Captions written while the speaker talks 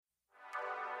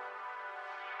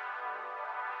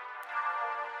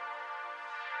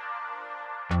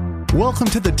Welcome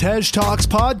to the Tej Talks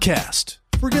podcast.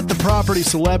 Forget the property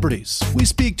celebrities. We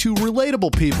speak to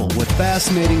relatable people with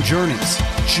fascinating journeys,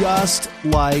 just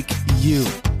like you.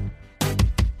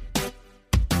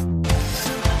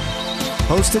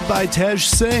 Hosted by Tej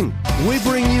Singh, we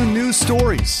bring you news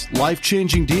stories,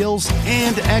 life-changing deals,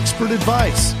 and expert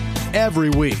advice every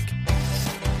week.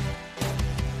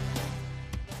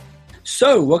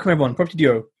 So, welcome everyone, Property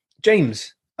Duo.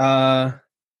 James,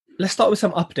 let's start with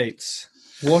some updates.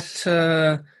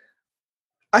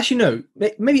 Actually, no,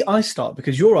 maybe I start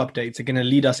because your updates are going to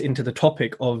lead us into the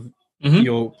topic of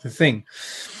the thing.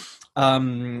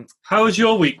 How has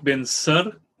your week been,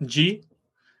 Sir G?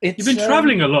 You've been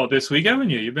traveling a lot this week,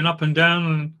 haven't you? You've been up and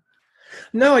down. And...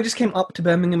 No, I just came up to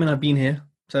Birmingham and I've been here.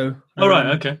 So. All right.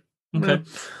 Okay.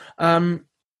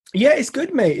 Yeah, it's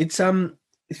good, mate. It's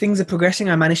things are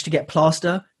progressing. I managed to get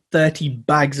plaster, 30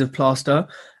 bags of plaster.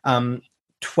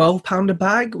 £12 a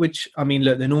bag, which, I mean,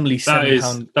 look, they're normally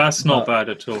 £7. That's not bad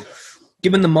at all.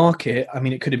 Given the market, I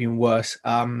mean, it could have been worse.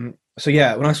 So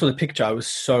yeah, when I saw the picture, I was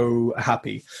so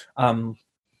happy.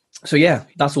 So yeah,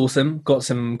 that's awesome. Got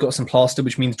some plaster,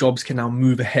 which means jobs can now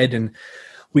move ahead and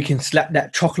we can slap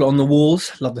that chocolate on the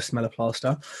walls. Love the smell of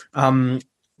plaster. But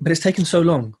it's taken so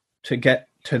long to get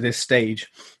to this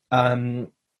stage. I've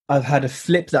had a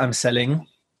flip that I'm selling,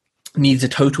 needs a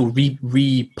total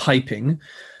re-piping.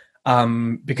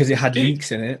 Because it had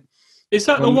leaks in it. Is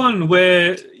that the one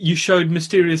where you showed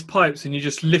mysterious pipes and you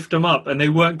just lift them up and they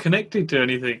weren't connected to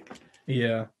anything?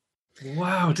 Yeah.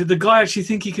 Wow. Did the guy actually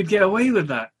think he could get away with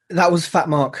that? That was Fat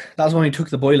Mark. That was when he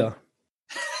took the boiler.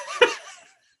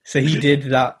 So he did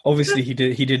that. Obviously, he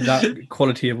did that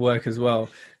quality of work as well.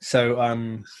 So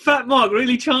Fat Mark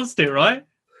really chanced it, right?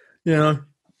 Yeah.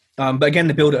 But again,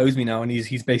 the builder owes me now, and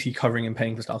he's basically covering and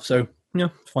paying for stuff. So yeah,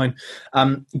 it's fine.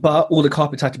 But all the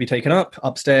carpets had to be taken up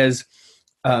upstairs.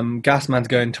 Gas man's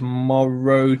going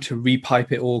tomorrow to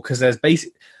repipe it all because there's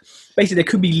basically there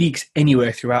could be leaks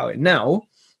anywhere throughout it. Now,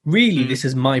 really, this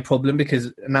is my problem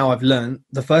because now I've learned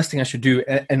the first thing I should do,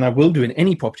 and I will do in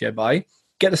any property I buy,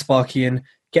 get the sparky in,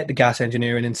 get the gas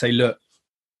engineer in, and say, look,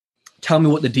 tell me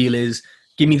what the deal is.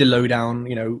 Give me the lowdown,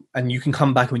 and you can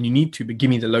come back when you need to, but give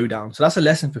me the lowdown. So that's a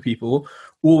lesson for people.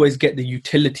 Always get the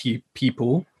utility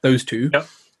people, those two,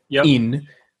 in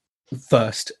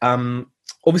first.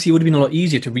 Obviously, it would have been a lot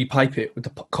easier to repipe it with the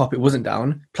carpet wasn't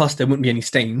down. Plus, there wouldn't be any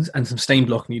stains and some stain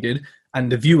block needed.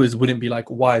 And the viewers wouldn't be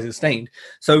like, why is it stained?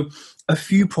 So a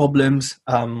few problems,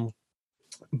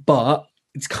 but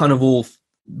it's kind of all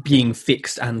being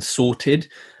fixed and sorted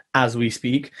as we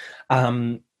speak.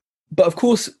 But of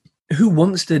course, who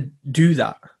wants to do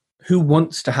that? Who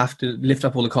wants to have to lift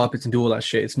up all the carpets and do all that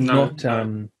shit? It's not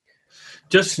ideal.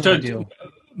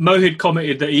 Mohit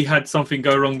commented that he had something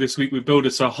go wrong this week with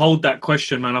builders. So hold that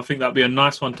question, man. I think that'd be a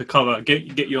nice one to cover.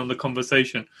 Get you on the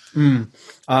conversation.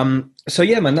 So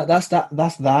yeah, man, that's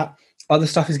that. Other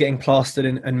stuff is getting plastered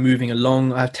and moving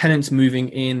along. I have tenants moving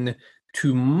in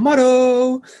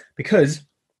tomorrow because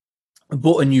I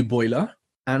bought a new boiler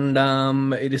and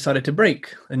it decided to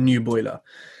break a new boiler.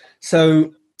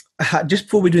 So just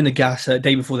before we're doing the gas, a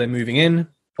day before they're moving in,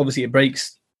 obviously it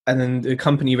breaks. And then the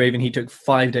company Raven, he took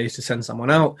 5 days to send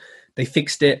someone out. They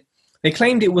fixed it. They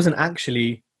claimed it wasn't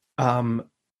actually a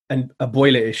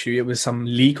boiler issue. It was some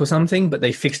leak or something, but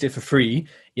they fixed it for free.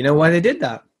 You know why they did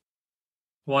that?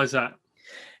 Why is that?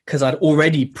 Because I'd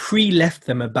already pre-left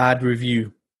them a bad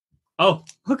review. Oh,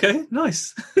 okay,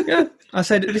 nice. Yeah, I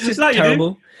said, this is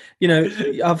terrible.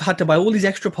 I've had to buy all these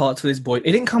extra parts for this boiler.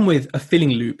 It didn't come with a filling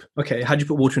loop. Okay, how'd you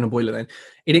put water in a boiler then?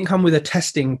 It didn't come with a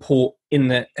testing port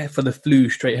for the flue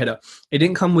straight header. It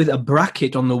didn't come with a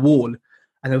bracket on the wall.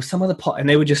 And there was some other part, and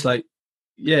they were just like,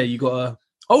 yeah, you got to...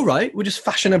 All right, we'll just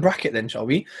fashion a bracket then, shall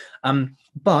we?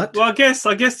 But... Well, I guess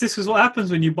this is what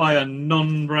happens when you buy a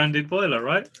non-branded boiler,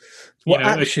 right?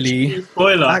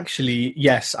 Actually,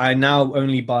 yes. I now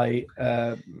only buy.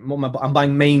 I'm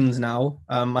buying mains now.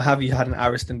 I have had an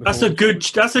Ariston before.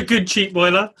 That's a good cheap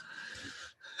boiler.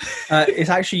 It's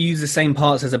actually used the same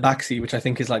parts as a Baxi, which I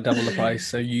think is like double the price.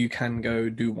 So you can go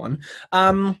do one.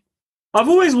 I've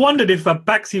always wondered if a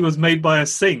Baxi was made by a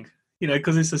Singh.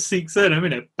 Because it's a Sikh surname,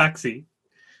 isn't it? Baxi.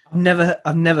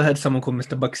 I've never heard someone called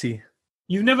Mr. Buxy.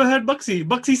 You've never heard Buxy?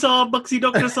 Buxy Saab, Buxy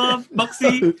Dr. Saab,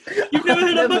 Buxy? You've never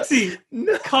heard of Buxy?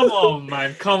 No. Come on,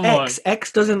 man. Come on.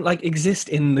 X doesn't exist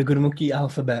in the Gurmukhi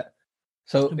alphabet.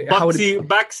 So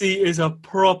Baxi is a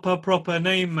proper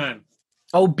name, man.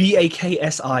 Oh,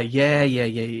 Baksi.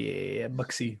 Yeah.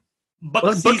 Buxy.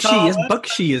 Buxy is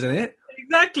Buxy, isn't it?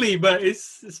 Exactly, but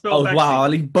it's spelled Baxi. Wow, I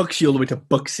leave Buxy all the way to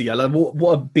Buxy. I love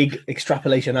what a big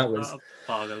extrapolation that was.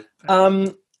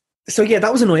 So yeah,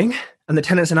 that was annoying. And the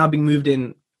tenants are now being moved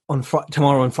in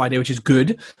tomorrow on Friday, which is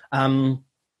good. And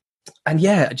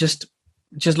yeah, just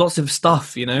lots of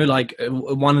stuff, like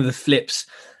one of the flips.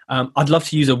 I'd love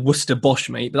to use a Worcester Bosch,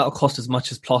 mate, but that'll cost as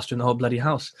much as plastering the whole bloody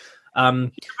house. But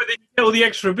then you get all the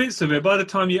extra bits of it. By the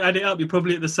time you add it up, you're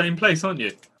probably at the same place, aren't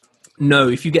you? No,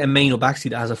 if you get a main or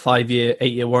backseat that has a 5-year,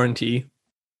 8-year warranty,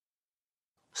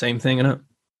 same thing, innit?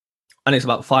 And it's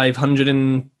about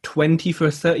 520 for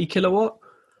a 30 kilowatt,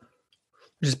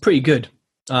 which is pretty good.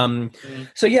 So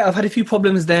yeah, I've had a few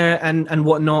problems there and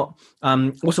whatnot.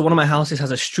 Also, one of my houses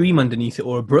has a stream underneath it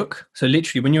or a brook. So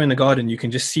literally, when you're in the garden, you can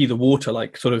just see the water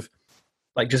sort of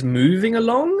just moving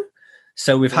along.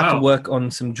 So we've had to work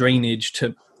on some drainage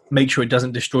to make sure it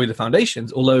doesn't destroy the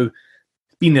foundations. Although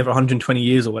it's been there for 120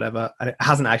 years or whatever, and it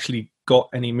hasn't actually got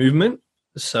any movement.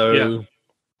 So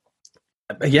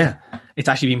yeah, it's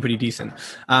actually been pretty decent.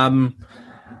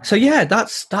 So yeah,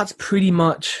 that's pretty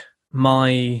much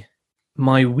my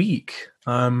week.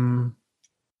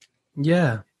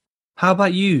 Yeah. How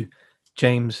about you,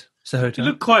 James Sahota?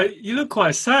 You look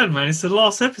quite sad, man. It's the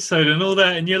last episode and all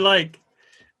that, and you're like,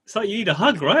 it's like you need a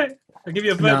hug, right? I'll give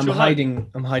you a virtual hug.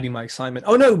 I'm hiding my excitement.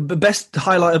 Oh no, the best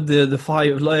highlight of the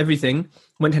five of everything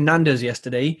went to Nando's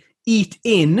yesterday. Eat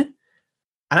in,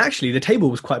 and actually the table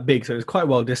was quite big, so it was quite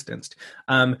well distanced.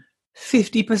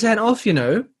 50% off,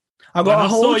 I got a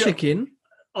whole chicken.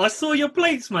 I saw your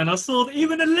plates, man. I saw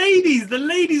even the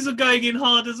ladies are going in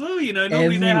hard as well,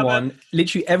 Normally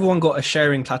literally everyone got a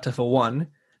sharing platter for one.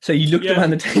 So you looked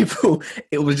around the table,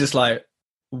 it was just like,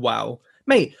 wow.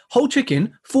 Mate, whole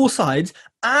chicken, 4 sides,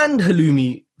 and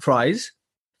halloumi fries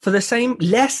for the same,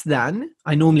 less than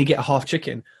I normally get a half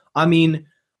chicken. I mean,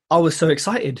 I was so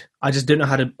excited. I just didn't know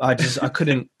how to, I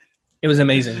couldn't, it was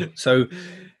amazing. So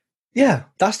yeah,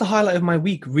 that's the highlight of my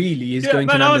week, really, is going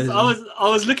to Nando's. I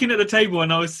was looking at the table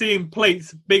and I was seeing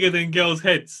plates bigger than girls'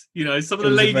 heads. Some of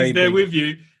the ladies there with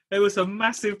you, there were some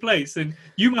massive plates. And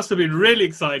you must have been really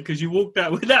excited because you walked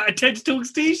out with that TED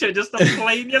Talks t-shirt, just a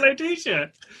plain yellow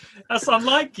t-shirt. That's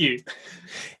unlike you.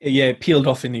 Yeah, it peeled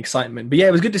off in the excitement. But yeah,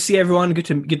 it was good to see everyone,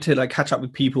 good to catch up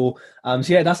with people. So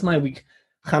yeah, that's my week.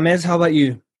 James, how about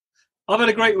you? I've had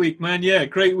a great week, man. Yeah,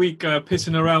 great week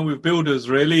pissing around with builders,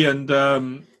 really. And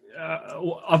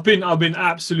I've been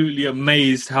absolutely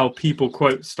amazed how people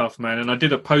quote stuff, man. And I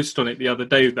did a post on it the other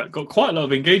day that got quite a lot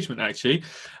of engagement, actually.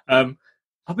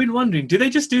 I've been wondering, do they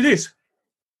just do this?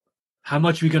 How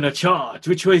much are we going to charge?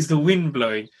 Which way is the wind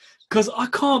blowing? Because I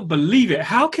can't believe it.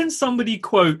 How can somebody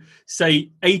quote, say,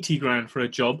 80 grand for a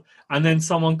job and then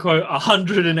someone quote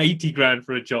 180 grand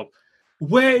for a job?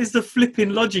 Where is the flipping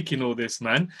logic in all this,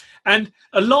 man? And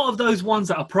a lot of those ones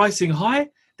that are pricing high,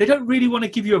 they don't really want to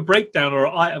give you a breakdown or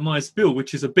an itemized bill,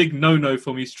 which is a big no-no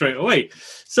for me straight away.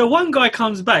 So one guy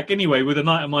comes back anyway with an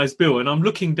itemized bill, and I'm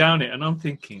looking down it and I'm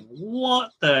thinking,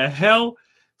 what the hell?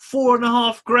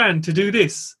 4.5 grand to do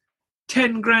this,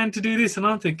 10 grand to do this. And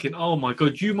I'm thinking, oh my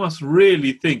God, you must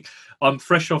really think I'm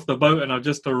fresh off the boat and I've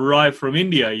just arrived from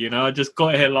India. I just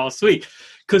got here last week.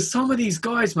 Because some of these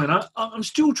guys, man, I'm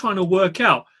still trying to work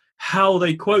out how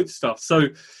they quote stuff. So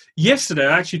yesterday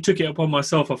I actually took it upon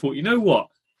myself. I thought, you know what?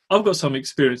 I've got some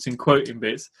experience in quoting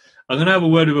bits. I'm going to have a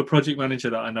word with a project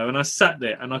manager that I know. And I sat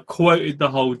there and I quoted the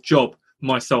whole job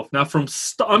myself. Now,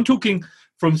 I'm talking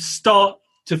from start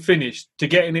to finish, to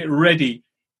getting it ready,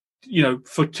 to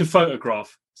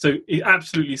photograph. So it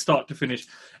absolutely start to finish.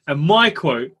 And my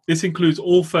quote, this includes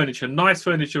all furniture, nice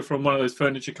furniture from one of those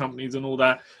furniture companies and all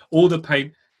that, all the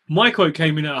paint. My quote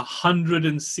came in at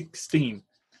 116.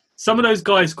 Some of those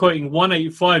guys quoting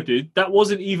 185, dude, that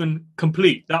wasn't even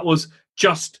complete. That was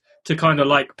just to kind of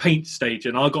like paint stage,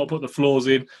 and I got to put the floors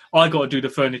in, I got to do the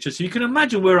furniture. So you can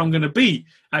imagine where I'm going to be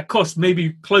at cost,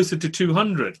 maybe closer to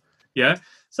 200. Yeah.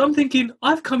 So I'm thinking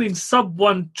I've come in sub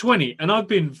 120 and I've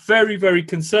been very, very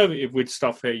conservative with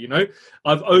stuff here.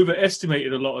 I've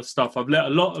overestimated a lot of stuff. I've let a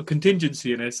lot of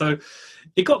contingency in there. So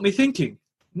it got me thinking,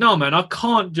 no, man, I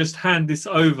can't just hand this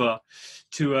over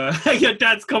to your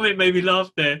dad's comment made me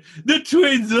laugh there. The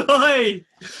twins, hi.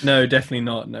 No, definitely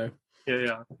not. No.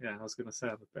 Yeah. I was going to say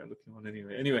I'm a better looking one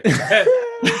anyway.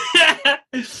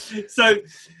 So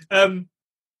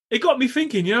it got me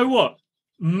thinking, you know what?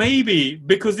 Maybe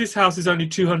because this house is only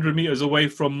 200 meters away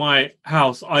from my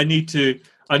house, I need to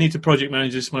project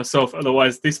manage this myself.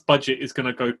 Otherwise, this budget is going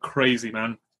to go crazy,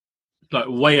 man. Like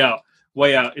way out.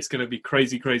 It's going to be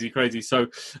crazy. So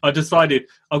I decided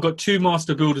I've got 2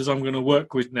 master builders I'm going to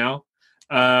work with now.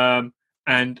 And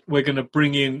we're going to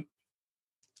bring in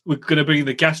we're going to bring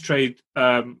the gas trade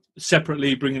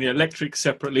separately, bringing the electric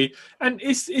separately, and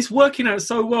it's working out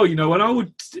so well, you know. And I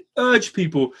would urge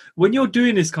people, when you're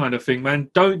doing this kind of thing, man,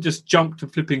 don't just jump to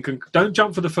don't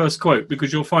jump for the first quote,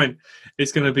 because you'll find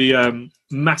it's going to be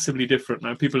massively different,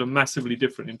 man. People are massively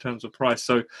different in terms of price.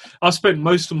 So I spent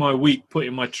most of my week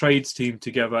putting my trades team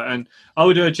together, and I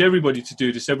would urge everybody to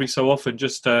do this every so often.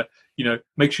 Just you know,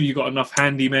 make sure you got enough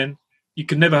handymen. You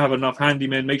can never have enough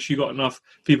handymen. Make sure you got enough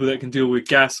people that can deal with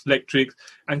gas, electric,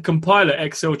 and compile an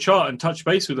Excel chart and touch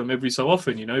base with them every so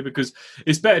often, you know, because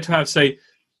it's better to have, say,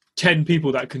 10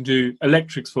 people that can do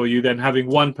electrics for you than having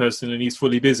one person and he's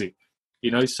fully busy,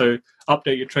 you know. So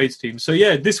update your trades team. So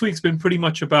yeah, this week's been pretty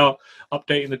much about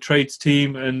updating the trades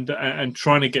team and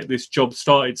trying to get this job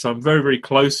started. So I'm very, very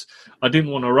close. I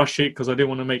didn't want to rush it because I didn't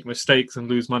want to make mistakes and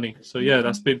lose money. So yeah,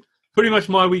 that's been pretty much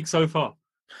my week so far.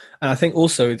 And I think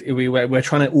also we're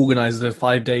trying to organize the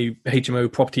 5-day HMO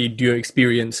property duo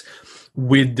experience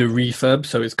with the refurb.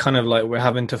 So it's kind of like we're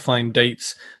having to find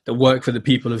dates that work for the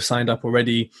people who've signed up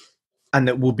already and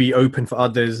that will be open for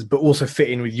others, but also fit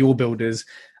in with your builders,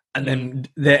 and then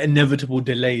their inevitable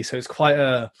delay. So it's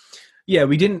quite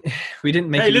we didn't make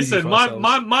it easy for ourselves.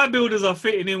 my builders are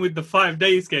fitting in with the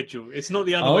 5-day schedule. It's not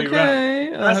the other way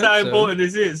around. That's how important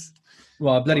this is.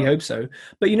 Well, I bloody hope so.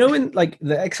 But you know, in like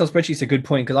the Excel spreadsheet's a good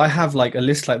point, because I have like a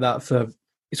list like that for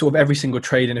sort of every single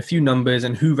trade and a few numbers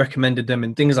and who recommended them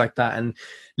and things like that, and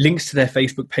links to their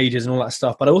Facebook pages and all that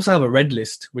stuff. But I also have a red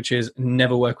list, which is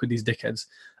never work with these dickheads.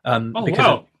 Because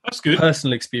of that's good.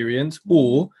 Personal experience,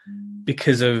 or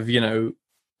because of, you know,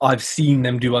 I've seen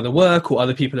them do other work, or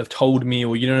other people have told me,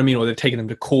 or you know what I mean, or they've taken them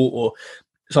to court. Or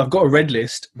so I've got a red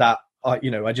list that I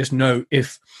just know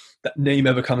if that name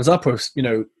ever comes up, or you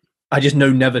know, I just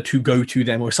know never to go to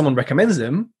them, or if someone recommends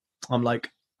them, I'm like,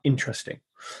 interesting.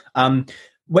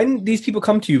 When these people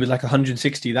come to you with like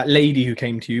 160, that lady who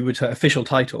came to you with her official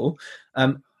title,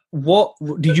 what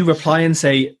did you reply and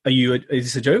say? Is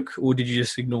this a joke, or did you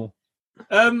just ignore?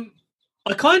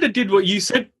 I kind of did what you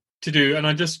said to do, and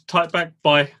I just typed back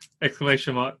by ! And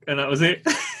that was it.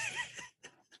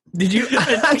 Did you?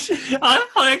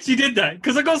 I actually did that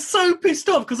because I got so pissed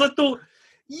off, because I thought,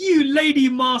 you Lady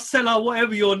Marcella,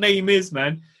 whatever your name is,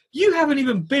 man, you haven't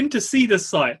even been to see the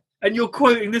site and you're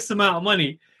quoting this amount of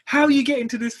money. How are you getting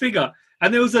to this figure?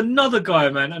 And there was another guy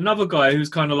who's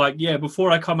kind of like, yeah,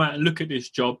 before I come out and look at this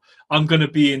job, I'm going to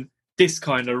be in this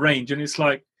kind of range. And it's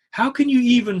like, how can you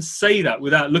even say that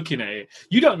without looking at it?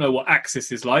 You don't know what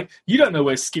access is like. You don't know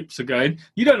where skips are going.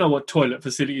 You don't know what toilet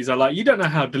facilities are like. You don't know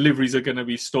how deliveries are going to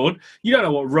be stored. You don't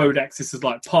know what road access is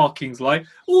like, parking's like,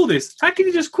 all this. How can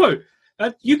you just quote?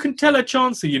 You can tell a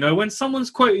chancer, you know, when someone's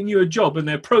quoting you a job and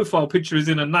their profile picture is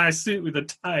in a nice suit with a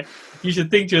tie, you should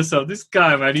think to yourself, this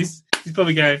guy, man, he's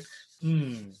probably going,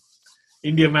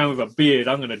 Indian man with a beard,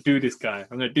 I'm going to do this guy.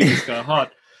 I'm going to do this guy hard.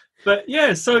 But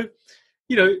yeah, so,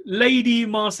 you know, Lady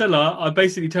Marcella, I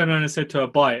basically turned around and said to her,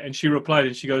 buy it. And she replied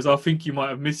and she goes, I think you might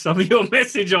have missed some of your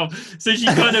message off. So she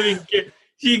kind of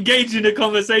she engaged in a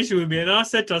conversation with me. And I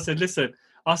said to her, listen,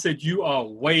 you are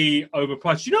way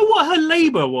overpriced. You know what her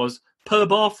labour was per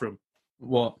bathroom?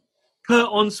 What? Per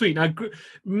ensuite. Now,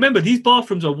 remember, these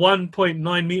bathrooms are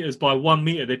 1.9 meters by 1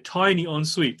 meter. They're tiny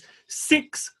ensuite.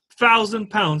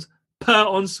 £6,000 per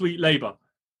ensuite labour.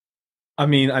 I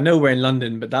mean, I know we're in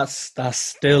London, but that's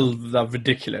still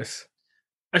ridiculous.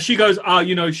 And she goes,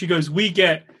 we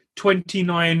get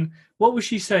 29. What was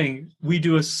she saying? We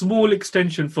do a small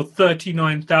extension for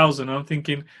 39,000. I'm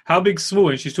thinking, how big small?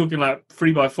 And she's talking like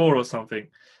 3x4 or something.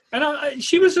 And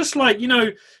she was just like, you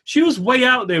know, she was way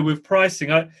out there with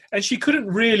pricing, and she couldn't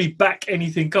really back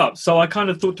anything up. So I kind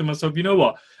of thought to myself, you know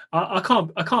what, I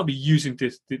can't be using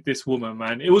this woman,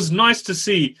 man. It was nice to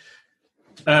see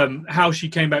how she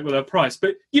came back with her price,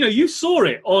 but you know, you saw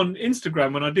it on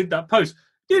Instagram when I did that post,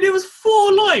 dude. It was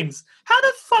 4 lines. How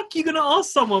the fuck are you gonna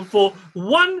ask someone for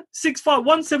 165,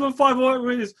 175,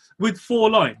 whatever it is, with 4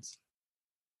 lines?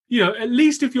 You know, at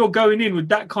least if you're going in with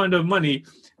that kind of money,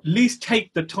 at least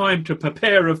take the time to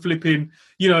prepare a flipping,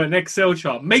 you know, an Excel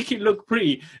chart. Make it look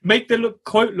pretty. Make the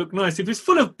quote look nice. If it's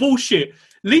full of bullshit, at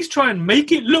least try and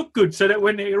make it look good so that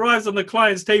when it arrives on the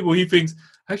client's table, he thinks,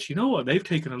 actually, you know what? They've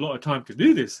taken a lot of time to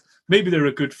do this. Maybe they're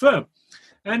a good firm.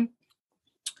 And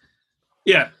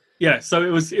yeah. So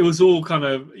it was all kind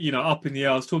of, you know, up in the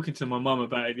air. I was talking to my mum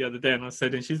about it the other day, and I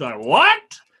said, and she's like,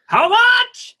 what? How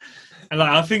much? And like,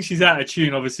 I think she's out of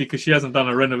tune, obviously, because she hasn't done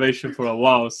a renovation for a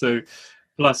while. So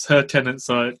plus her tenants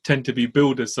tend to be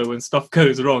builders. So when stuff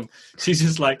goes wrong, she's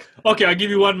just like, okay, I'll give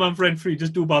you 1 month rent free.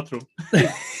 Just do bathroom.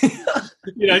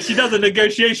 She does a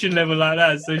negotiation level like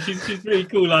that, so she's pretty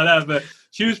cool like that. But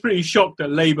she was pretty shocked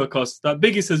at labour costs. The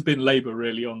biggest has been labour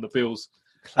really on the bills.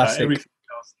 Everything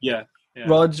else, yeah.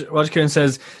 Raj Kiran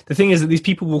says, the thing is that these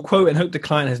people will quote and hope the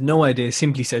client has no idea,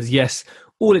 simply says yes.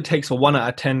 All it takes for 1 out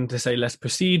of 10 to say let's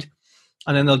proceed,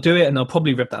 and then they'll do it and they'll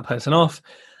probably rip that person off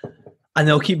and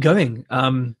they'll keep going.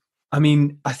 I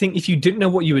mean, I think if you didn't know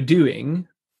what you were doing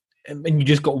and you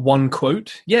just got one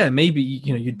quote, yeah, maybe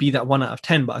you'd be that 1 out of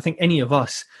 10. But I think any of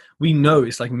us, we know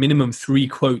it's like minimum 3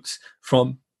 quotes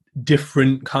from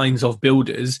different kinds of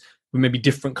builders with maybe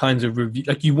different kinds of review.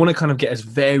 Like you want to kind of get as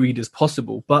varied as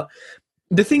possible. But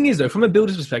the thing is, though, from a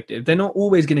builder's perspective, they're not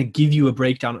always going to give you a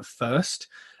breakdown at first.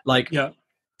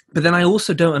 But then I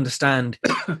also don't understand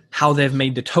how they've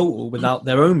made the total without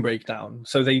their own breakdown.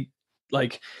 So they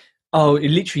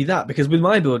literally that. Because with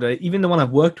my builder, even the one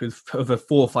I've worked with for over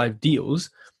 4 or 5 deals,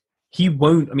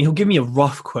 he'll give me a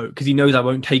rough quote because he knows I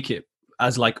won't take it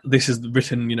as like, this is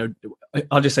written,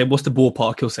 I'll just say, what's the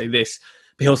ballpark? He'll say this.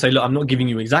 But he'll say, look, I'm not giving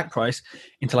you exact price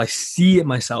until I see it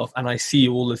myself and I see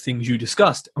all the things you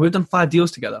discussed. And we've done 5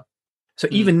 deals together. So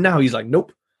even now he's like,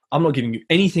 nope, I'm not giving you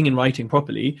anything in writing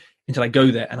properly until I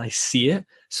go there and I see it.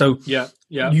 So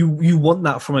you want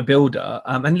that from a builder.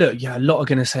 And look, a lot are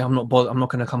going to say, I'm not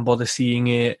going to come bother seeing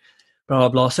it, blah, blah,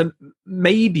 blah. So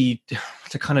maybe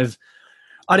to kind of,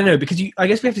 I don't know, because I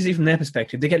guess we have to see from their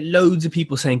perspective. They get loads of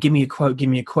people saying, give me a quote.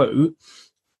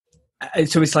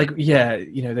 So it's like,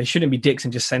 they shouldn't be dicks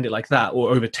and just send it like that or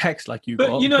over text like you got.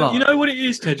 But you know what it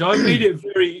is, Tej? I made it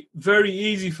very, very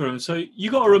easy for them. So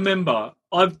you got to remember,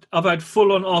 I've had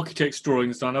full-on architect's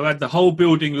drawings done. I've had the whole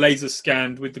building laser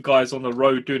scanned with the guys on the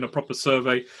road doing a proper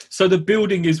survey. So the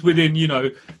building is within,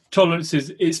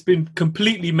 tolerances. It's been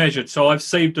completely measured. So I've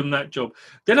saved them that job.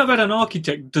 Then I've had an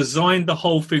architect design the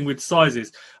whole thing with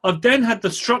sizes. I've then had the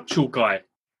structural guy,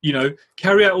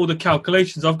 carry out all the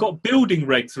calculations. I've got building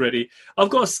regs ready. I've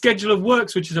got a schedule of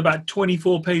works, which is about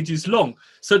 24 pages long.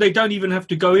 So they don't even have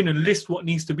to go in and list what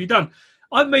needs to be done.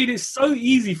 I've made it so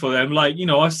easy for them. Like,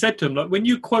 I've said to them, like, when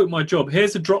you quote my job,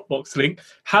 here's a Dropbox link.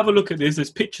 Have a look at this.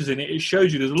 There's pictures in it. It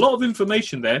shows you there's a lot of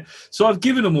information there. So I've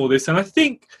given them all this. And I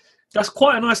think that's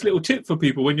quite a nice little tip for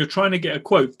people when you're trying to get a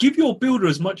quote. Give your builder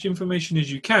as much information as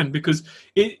you can, because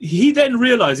he then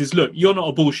realizes, look, you're not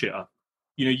a bullshitter.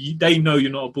 They know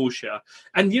you're not a bullshitter.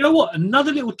 And you know what?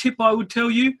 Another little tip I would tell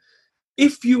you,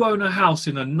 if you own a house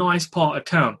in a nice part of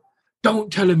town,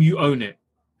 don't tell them you own it.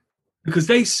 Because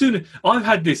I've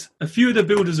had this, a few of the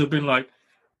builders have been like,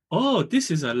 oh,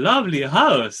 this is a lovely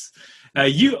house.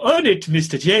 You own it,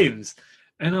 Mr. James.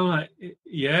 And I'm like,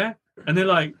 yeah. And they're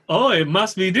like, oh, it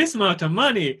must be this amount of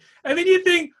money. And then you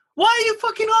think, why are you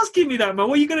fucking asking me that, man?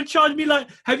 What are you going to charge me? Like,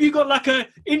 have you got like a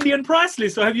Indian price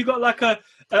list, or have you got like a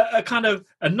kind of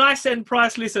a nice end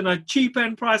price list and a cheap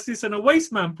end price list and a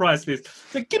waste man price list?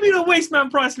 So give me the waste man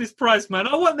price list price, man.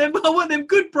 I want them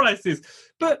good prices.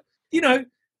 But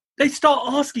they start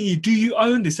asking you, do you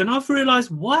own this? And I've realized,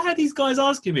 why are these guys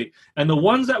asking me? And the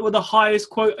ones that were the highest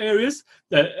quote areas,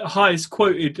 the highest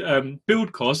quoted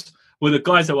build cost, were the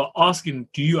guys that were asking,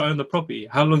 do you own the property?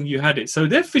 How long you had it? So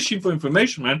they're fishing for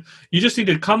information, man. You just need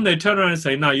to come there, turn around and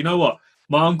say, no, you know what?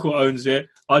 My uncle owns it.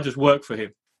 I just work for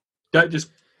him. That's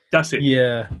it.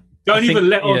 Yeah. Don't even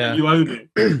let on that you own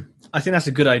it. I think that's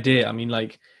a good idea. I mean,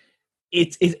 like,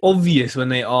 it's obvious when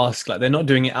they ask, like, they're not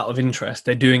doing it out of interest.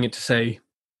 They're doing it to say,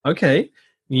 okay,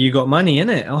 you got money in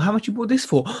it. Oh, how much you bought this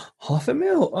for?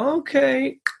 $500,000.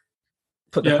 Okay.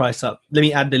 Put the price up. Let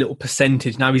me add the little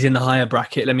percentage. Now he's in the higher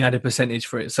bracket. Let me add a percentage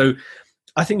for it. So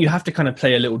I think you have to kind of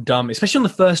play a little dumb, especially on the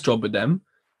first job with them,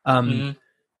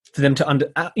 for them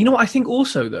to you know what I think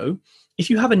also, though, if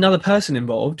you have another person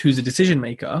involved who's a decision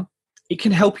maker, it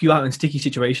can help you out in sticky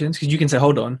situations, because you can say,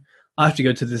 hold on, I have to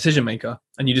go to the decision maker,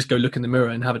 and you just go look in the mirror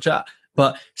and have a chat.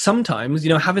 But sometimes,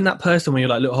 having that person where you're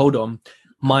like, look, hold on,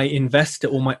 my investor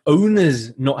or my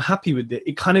owner's not happy with it.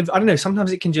 It kind of, I don't know,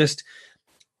 sometimes it can just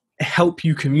help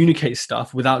you communicate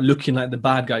stuff without looking like the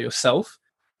bad guy yourself.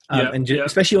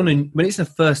 Especially when it's the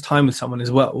first time with someone as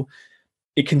well,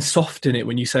 it can soften it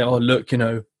when you say, oh, look,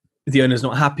 the owner's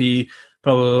not happy,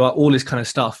 blah, blah, blah, all this kind of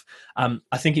stuff.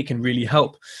 I think it can really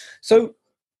help. So,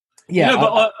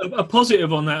 but a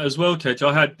positive on that as well, Tej.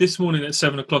 I had this morning at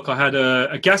 7:00, I had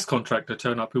a gas contractor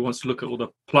turn up who wants to look at all the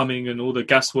plumbing and all the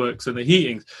gas works and the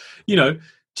heatings.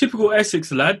 Typical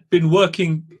Essex lad, been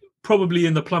working probably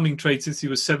in the plumbing trade since he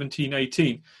was 17,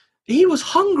 18. he was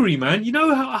hungry, man. You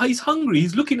know how he's hungry.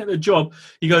 He's looking at the job.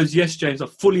 He goes, yes, James, I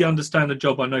fully understand the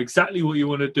job. I know exactly what you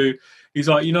want to do. He's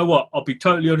like, you know what? I'll be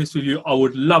totally honest with you. I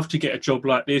would love to get a job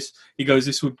like this. He goes,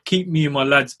 this would keep me and my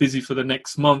lads busy for the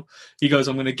next month. He goes,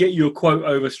 I'm going to get you a quote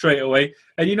over straight away.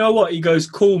 And you know what? He goes,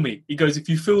 call me. He goes, if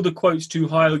you feel the quote's too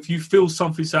high, if you feel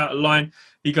something's out of line,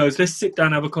 he goes, let's sit down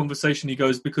and have a conversation. He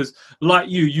goes, because like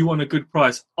you want a good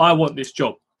price. I want this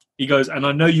job. He goes, and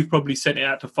I know you've probably sent it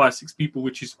out to 5-6 people,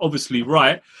 which is obviously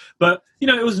right. But, you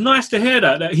know, it was nice to hear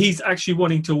that he's actually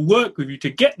wanting to work with you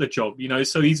to get the job, you know,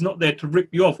 so he's not there to rip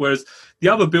you off. Whereas the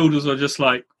other builders are just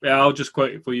like, yeah, I'll just quote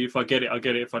it for you. If I get it, I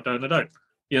get it. If I don't, I don't.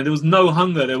 You know, there was no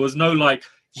hunger. There was no like,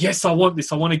 yes, I want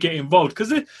this. I want to get involved.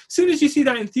 Because as soon as you see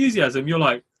that enthusiasm, you're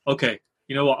like, okay,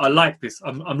 you know what? I like this.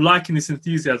 I'm liking this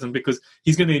enthusiasm because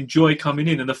he's going to enjoy coming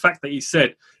in. And the fact that he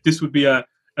said this would be a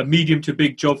medium to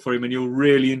big job for him and he'll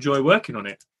really enjoy working on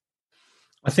it.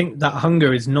 I think that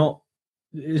hunger is not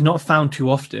found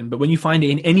too often, but when you find it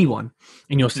in anyone,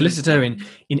 in your solicitor, in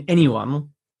anyone,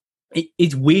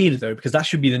 it's weird though, because that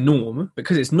should be the norm,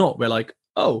 because it's not. We're like,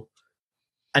 oh,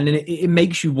 and then it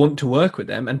makes you want to work with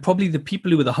them. And probably the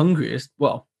people who are the hungriest,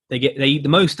 well, they eat the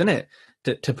most, innit?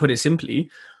 To put it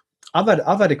simply. I've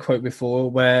had a quote before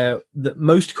where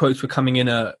most quotes were coming in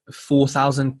at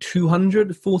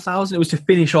 4,200, 4,000. It was to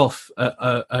finish off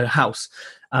a house.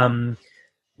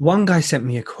 One guy sent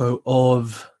me a quote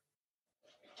of,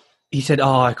 he said,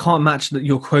 "Oh, I can't match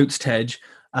your quotes, Tej.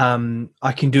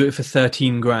 I can do it for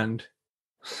 13 grand."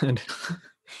 And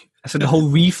I said, the whole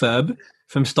refurb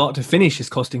from start to finish is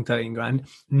costing 13 grand,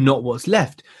 not what's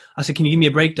left. I said, can you give me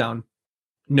a breakdown?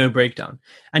 No breakdown.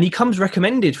 And he comes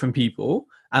recommended from people.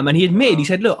 And he admitted, he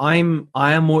said, look, I am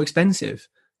more expensive.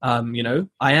 You know,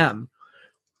 I am.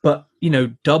 But, you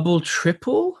know, double,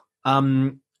 triple,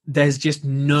 there's just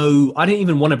no, I didn't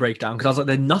even want to break down because I was like,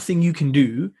 there's nothing you can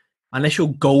do unless you're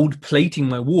gold plating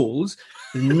my walls.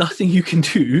 There's nothing you can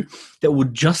do that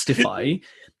would justify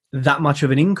that much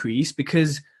of an increase,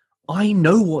 because I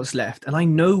know what's left and I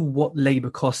know what labor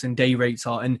costs and day rates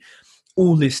are and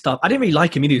all this stuff. I didn't really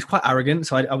like him either. He was quite arrogant,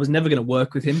 so I was never going to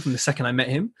work with him from the second I met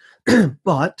him.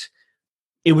 But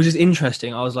it was just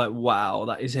interesting. I was like, wow,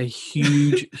 that is a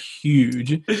huge,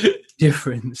 huge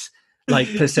difference,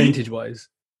 like percentage-wise.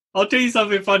 I'll tell you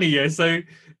something funny, yeah. So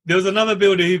there was another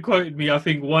builder who quoted me, I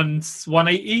think,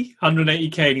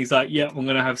 180K, and he's like, yeah, I'm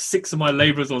going to have 6 of my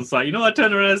labourers on site. You know, I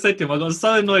turned around and said to him, I got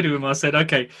so annoyed with him. I said,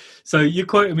 okay, so you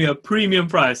quoted me a premium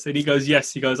price. And he goes,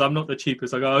 yes. He goes, I'm not the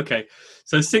cheapest. I go, okay.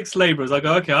 So 6 labourers. I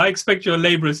go, okay, I expect your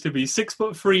labourers to be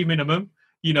 6'3" minimum,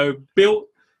 you know, built,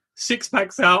 6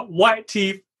 packs out, white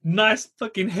teeth, nice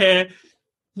fucking hair,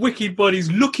 wicked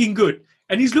bodies, looking good.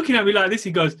 And he's looking at me like this.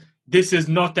 He goes, this is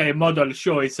not a model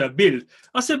show, it's a build.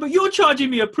 I said, but you're charging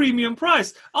me a premium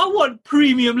price. I want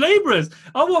premium labourers.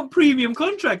 I want premium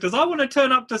contractors. I want to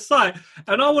turn up to site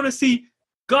and I want to see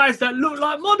guys that look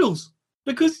like models,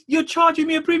 because you're charging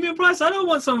me a premium price. I don't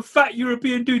want some fat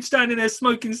European dude standing there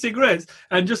smoking cigarettes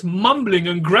and just mumbling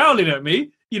and growling at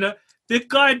me. You know, this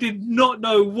guy did not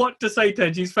know what to say to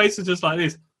him. His face was just like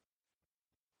this.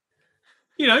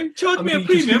 You know, charge me a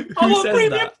premium. I want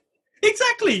premium. That?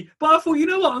 Exactly. But I thought, you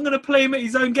know what? I'm going to play him at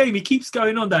his own game. He keeps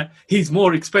going on that he's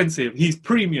more expensive. He's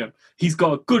premium. He's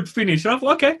got a good finish. And I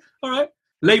thought, okay, all right.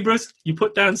 Labourers, you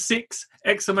put down 6,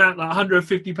 X amount, like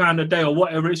 £150 a day or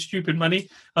whatever. It's stupid money.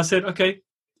 I said, okay,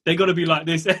 they got to be like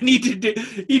this. And he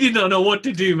did not know what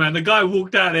to do, man. The guy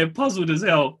walked out there puzzled as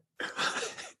hell.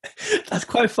 That's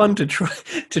quite fun to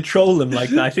troll them like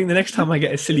that. I think the next time I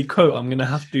get a silly quote, I'm gonna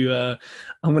have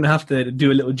to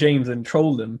do a little James and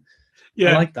troll them.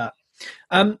 Yeah, I like that.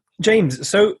 James,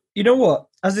 so you know what?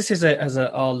 As this is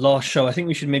our last show, I think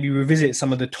we should maybe revisit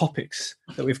some of the topics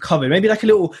that we've covered. Maybe like a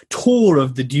little tour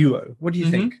of the duo. What do you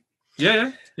think?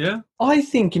 Yeah. I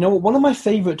think, you know, one of my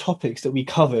favourite topics that we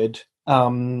covered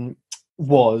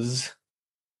was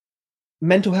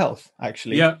mental health,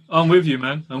 actually. Yeah, I'm with you,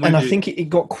 man. I think it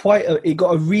got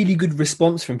a really good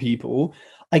response from people.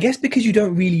 I guess because you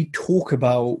don't really talk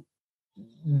about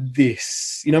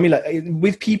this, you know what I mean? Like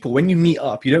with people, when you meet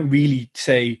up, you don't really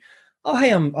say, "Oh, hey,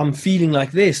 I'm feeling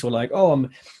like this," or like, "Oh,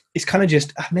 it's kind of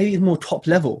just maybe it's more top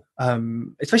level."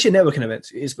 Especially at networking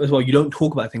events as well, you don't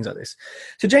talk about things like this.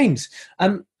 So, James,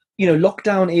 you know,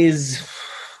 lockdown is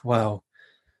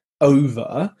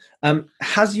over.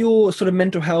 Has your sort of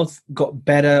mental health got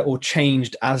better or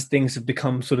changed as things have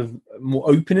become sort of more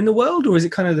open in the world, or is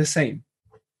it kind of the same?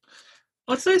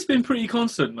 I'd say it's been pretty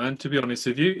constant, man, to be honest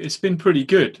with you. It's been pretty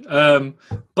good.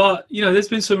 But, you know, there's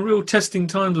been some real testing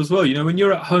times as well. You know, when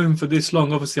you're at home for this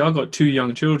long, obviously I've got 2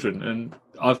 young children and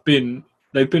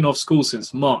they've been off school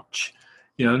since March.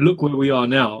 You know, look where we are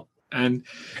now. And,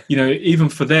 even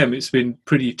for them, it's been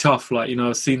pretty tough. Like,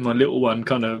 I've seen my little one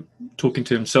kind of talking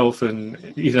to himself and,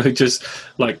 just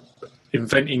like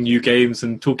inventing new games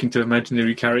and talking to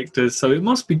imaginary characters. So it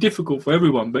must be difficult for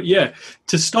everyone. But yeah,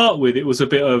 to start with, it was a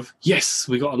bit of, yes,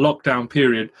 we got a lockdown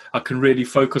period. I can really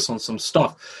focus on some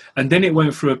stuff. And then it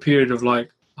went through a period of like,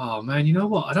 oh man, you know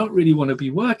what? I don't really want to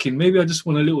be working. Maybe I just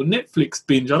want a little Netflix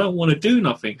binge. I don't want to do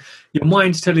nothing. Your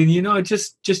mind's telling you,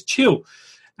 just chill.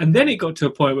 And then it got to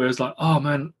a point where it's like, oh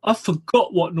man, I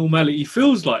forgot what normality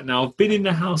feels like now. I've been in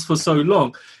the house for so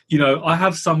long. I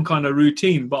have some kind of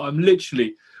routine, but I'm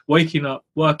literally waking up,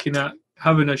 working out,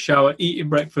 having a shower, eating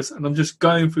breakfast, and I'm just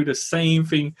going through the same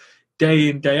thing day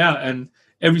in, day out. And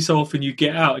every so often you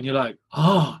get out and you're like,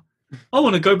 I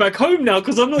want to go back home now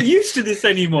because I'm not used to this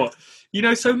anymore.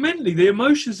 So mentally the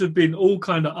emotions have been all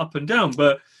kind of up and down.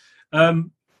 But I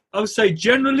would say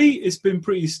generally it's been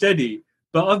pretty steady.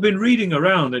 But I've been reading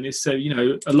around and it's, a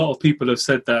lot of people have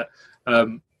said that,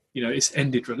 it's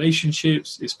ended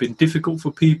relationships. It's been difficult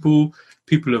for people.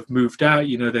 People have moved out.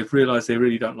 They've realized they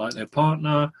really don't like their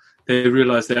partner. They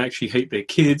realize they actually hate their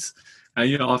kids.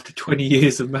 And, after 20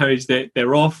 years of marriage,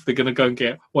 they're off. They're going to go and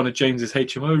get one of James's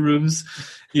HMO rooms.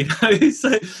 So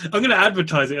I'm going to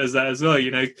advertise it as that as well.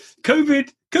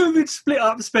 COVID split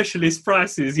up specialist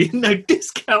prices,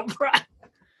 discount price.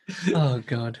 Oh,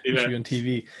 God. We should be on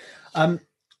TV. I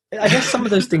guess some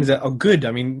of those things are good.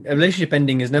 I mean, a relationship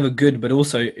ending is never good, but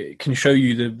also it can show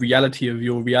you the reality of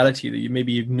your reality that you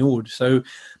maybe ignored. So,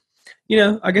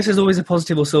 I guess there's always a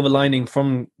positive or silver lining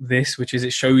from this, which is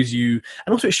it shows you,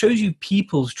 and also it shows you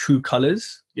people's true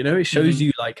colors. It shows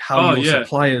you like how your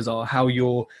suppliers are, how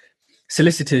your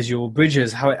solicitors, your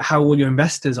bridges, how all your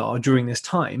investors are during this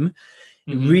time.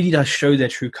 It really does show their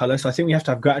true color. So I think we have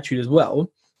to have gratitude as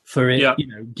well for it,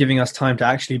 giving us time to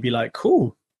actually be like,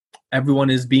 cool. Everyone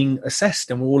is being assessed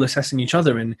and we're all assessing each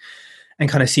other and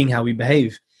kind of seeing how we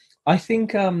behave. I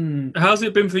think... how's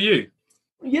it been for you?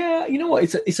 Yeah, you know what?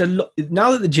 It's a lot.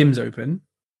 Now that the gym's open,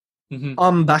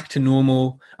 I'm back to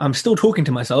normal. I'm still talking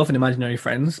to myself and imaginary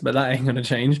friends, but that ain't going to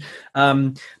change.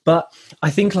 But I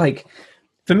think like,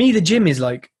 for me, the gym is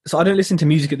like... So I don't listen to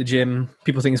music at the gym.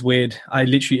 People think it's weird. I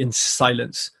literally in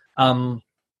silence.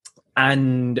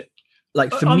 And...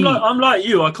 Like for me, I'm like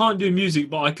you. I can't do music,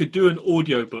 but I could do an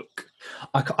audio book.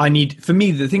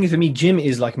 The thing is, for me, gym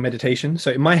is like meditation.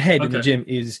 So in my head, in the gym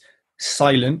is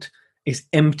silent, it's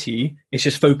empty. It's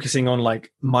just focusing on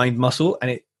like mind muscle,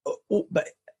 but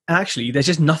actually, there's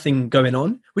just nothing going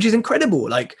on, which is incredible.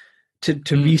 Like to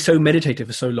be so meditative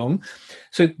for so long.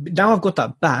 So now I've got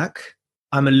that back.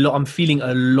 I'm feeling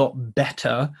a lot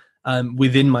better.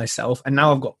 Within myself, and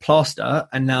now I've got plaster,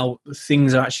 and now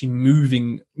things are actually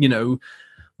moving,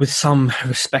 with some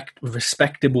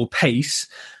respectable pace.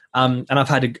 And I've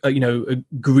had a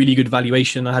really good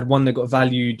valuation. I had one that got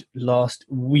valued last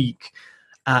week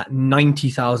at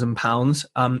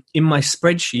 £90,000. In my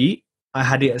spreadsheet, I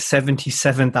had it at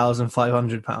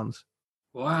 £77,500.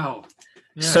 Wow!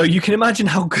 Yeah. So you can imagine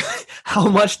how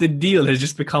much the deal has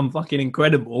just become fucking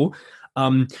incredible.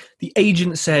 The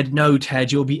agent said, no,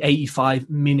 Ted, you'll be 85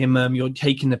 minimum. You're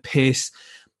taking the piss.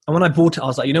 And when I bought it, I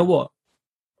was like, you know what?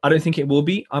 I don't think it will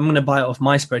be. I'm going to buy it off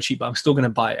my spreadsheet, but I'm still going to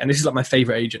buy it. And this is like my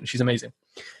favorite agent. She's amazing.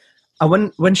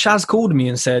 And when Shaz called me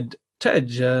and said,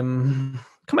 Ted, come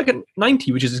back at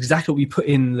 90, which is exactly what we put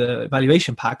in the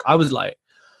valuation pack, I was like,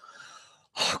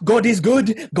 oh, God is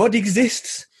good. God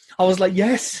exists. I was like,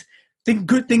 yes, think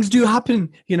good things do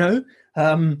happen, It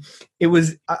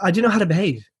was, I didn't know how to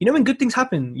behave. When good things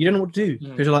happen, you don't know what to do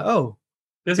because you're like, oh.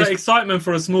 There's that excitement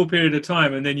for a small period of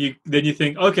time, and then you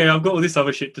think, okay, I've got all this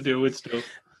other shit to deal with still.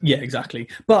 Yeah, exactly.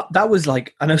 But that was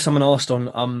like, I know someone asked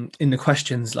on in the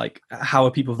questions, like, how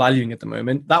are people valuing at the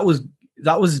moment? That was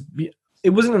it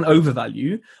wasn't an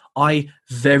overvalue. I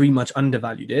very much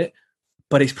undervalued it,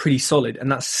 but it's pretty solid.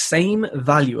 And that same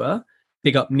valuer,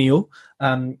 big up Neil,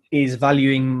 is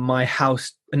valuing my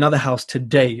house, another house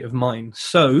today of mine.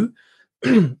 So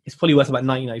it's probably worth about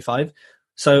 1995.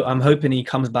 So I'm hoping he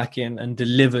comes back in and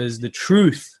delivers the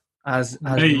truth as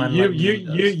hey,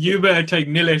 you better take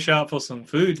Nilesh out for some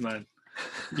food, man.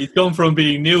 He's gone from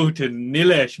being Neil to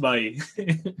Nilesh, buddy.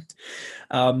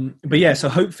 But yeah, so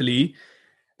hopefully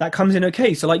that comes in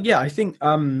okay. So like, yeah, I think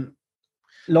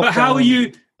But how are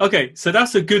you? Okay, so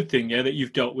that's a good thing, yeah, that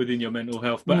you've dealt with in your mental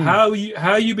health. But how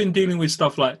you been dealing with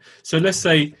stuff like, so let's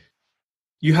say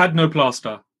you had no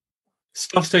plaster,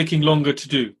 stuff's taking longer to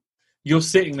do. You're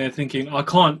sitting there thinking, I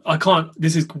can't,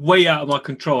 this is way out of my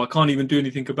control. I can't even do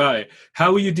anything about it.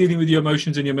 How are you dealing with your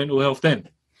emotions and your mental health then?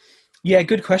 Yeah,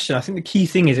 good question. I think the key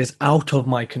thing is it's out of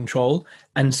my control.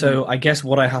 And so I guess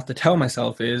what I have to tell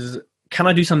myself is, can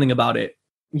I do something about it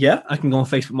yeah, I can go on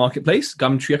Facebook Marketplace,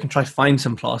 Gumtree, I can try to find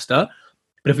some plaster.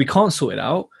 But if we can't sort it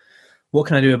out, what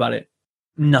can I do about it?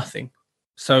 Nothing.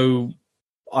 So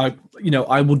I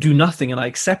will do nothing, and I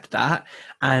accept that.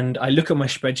 And I look at my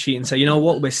spreadsheet and say, you know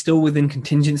what, we're still within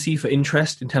contingency for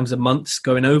interest in terms of months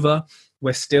going over.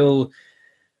 We're still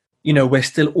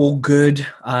all good.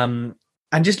 And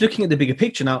just looking at the bigger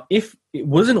picture now, if it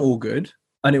wasn't all good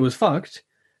and it was fucked,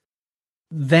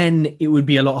 then it would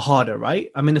be a lot harder,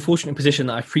 right? I'm in the fortunate position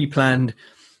that I've pre-planned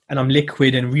and I'm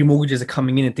liquid and remortgages are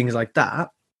coming in and things like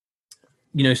that.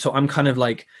 So I'm kind of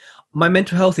like, my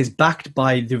mental health is backed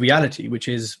by the reality, which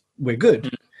is we're good.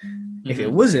 Mm-hmm. If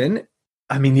it wasn't,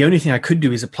 I mean, the only thing I could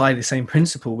do is apply the same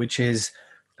principle, which is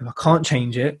if I can't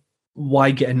change it,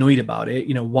 why get annoyed about it?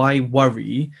 Why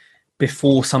worry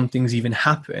before something's even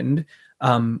happened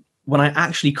when I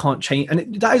actually can't change?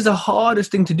 And that is the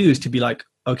hardest thing to do, is to be like,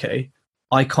 okay,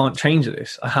 I can't change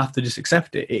this. I have to just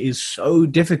accept it. It is so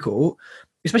difficult,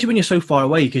 especially when you're so far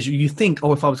away, because you think,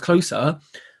 oh, if I was closer,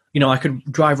 I could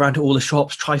drive around to all the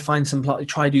shops, try find some,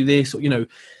 try do this, or,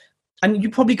 and you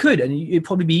probably could, and it'd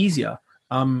probably be easier.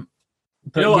 But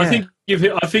I think you've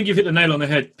hit the nail on the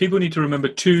head. People need to remember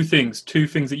two things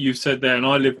that you've said there, and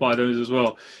I live by those as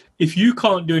well. If you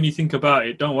can't do anything about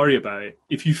it, don't worry about it.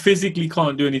 If you physically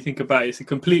can't do anything about it, it's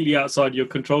completely outside your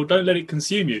control. Don't let it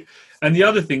consume you. And the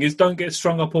other thing is, don't get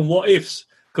strung up on what ifs,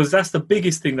 because that's the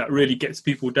biggest thing that really gets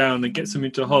people down and gets them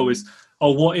into a hole is,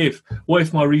 oh, what if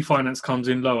my refinance comes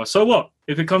in lower? So what?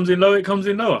 If it comes in lower, it comes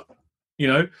in lower.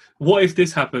 What if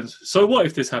this happens? So what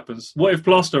if this happens? What if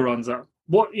plaster runs out?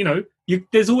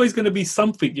 There's always going to be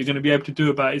something you're going to be able to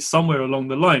do about it somewhere along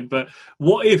the line. But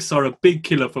what ifs are a big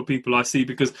killer for people, I see,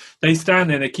 because they stand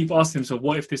there and they keep asking themselves,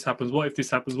 what if this happens? What if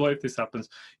this happens? What if this happens?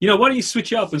 Why don't you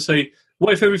switch it up and say,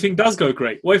 what if everything does go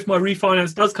great? What if my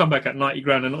refinance does come back at 90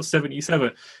 grand and not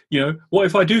 77? What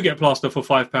if I do get plaster for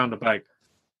 £5 a bag?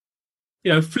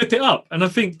 Flip it up. And I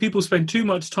think people spend too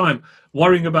much time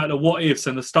worrying about the what ifs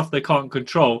and the stuff they can't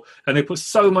control, and they put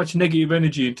so much negative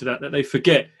energy into that they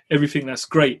forget everything that's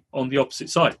great on the opposite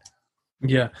side.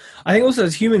 Yeah, I think also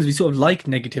as humans we sort of like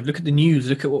negative. Look at the news.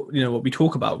 Look at what we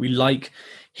talk about. We like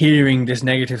hearing this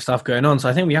negative stuff going on. So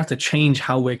I think we have to change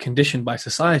how we're conditioned by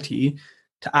society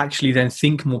to actually then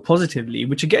think more positively,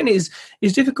 which again is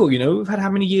difficult. We've had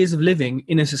how many years of living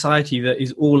in a society that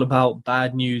is all about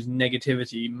bad news,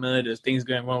 negativity, murders, things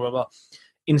going wrong, blah, blah,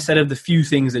 instead of the few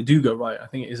things that do go right. I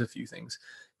think it is a few things.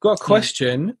 Got a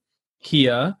question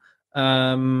here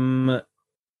from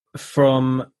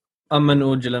Aman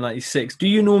Ojala 96. Do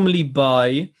you normally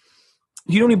buy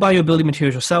your building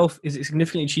materials yourself? Is it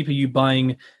significantly cheaper you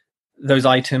buying those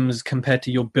items compared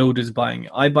to your builders buying?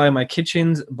 I buy my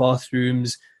kitchens,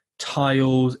 bathrooms,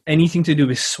 tiles, anything to do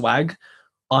with swag.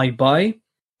 I buy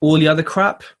all the other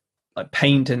crap like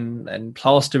paint and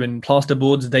plaster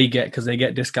boards. They get because they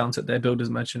get discounts at their builders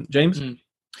merchant. James?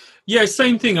 Yeah,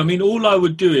 same thing. I mean, all I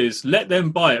would do is let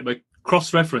them buy it, but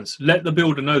cross-reference. Let the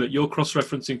builder know that you're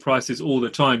cross-referencing prices all the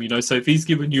time. So if he's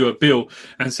given you a bill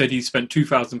and said he spent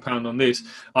 £2,000 on this,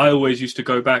 I always used to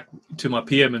go back to my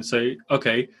PM and say,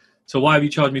 okay, so why have you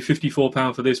charged me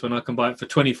 £54 for this when I can buy it for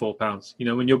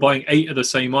 £24? When you're buying 8 of the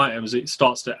same items, it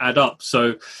starts to add up.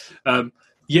 So,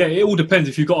 it all depends.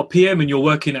 If you've got a PM and you're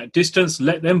working at distance,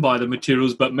 let them buy the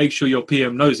materials, but make sure your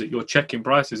PM knows that you're checking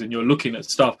prices and you're looking at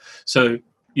stuff. So,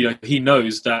 he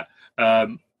knows that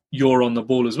you're on the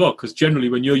ball as well. Because generally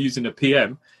when you're using a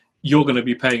PM, you're going to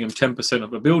be paying him 10%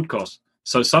 of a build cost.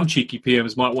 So some cheeky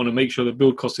PMs might want to make sure the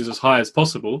build cost is as high as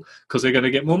possible because they're going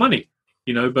to get more money,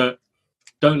 but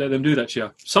don't let them do that,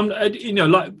 Shia.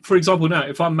 Like for example, now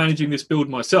if I'm managing this build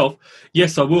myself,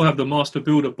 yes, I will have the master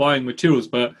builder buying materials,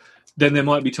 but then there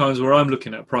might be times where I'm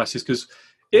looking at prices because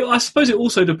I suppose it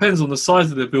also depends on the size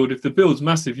of the build. If the build's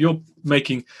massive, you're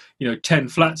making 10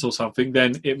 flats or something,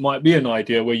 then it might be an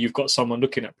idea where you've got someone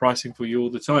looking at pricing for you all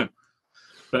the time.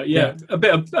 But yeah. a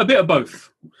bit of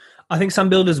both. I think some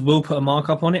builders will put a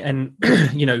markup on it, and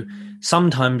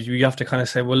sometimes you have to kind of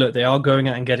say, well, look, they are going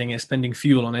out and getting it, spending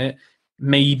fuel on it.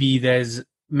 Maybe there's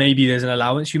an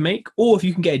allowance you make, or if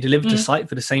you can get it delivered to site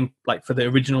for the same, like for the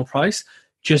original price,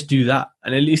 just do that.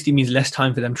 And at least it means less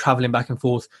time for them traveling back and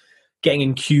forth, getting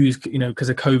in queues, because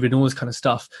of COVID and all this kind of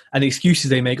stuff. And the excuses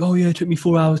they make, oh yeah, it took me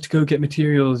 4 hours to go get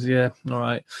materials. Yeah, all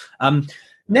right.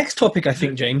 Next topic, I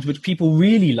think, James, which people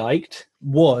really liked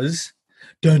was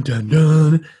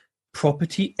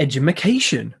property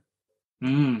education.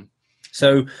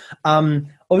 So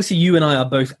obviously you and I are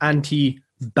both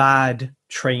anti-bad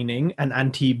training and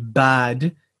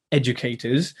anti-bad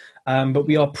educators, but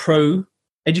we are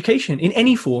pro-education in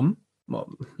any form, well,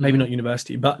 maybe not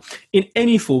university, but in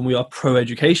any form, we are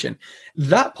pro-education.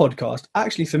 That podcast,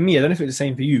 actually, for me, I don't know if it's the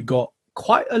same for you, got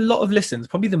quite a lot of listens,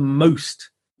 probably the most.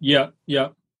 Yeah.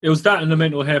 It was that and the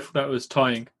mental health that was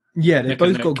tying. Yeah, they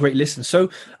both got great listens. So,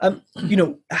 have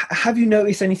you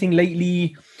noticed anything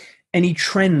lately? Any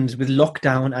trends with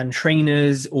lockdown and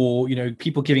trainers, or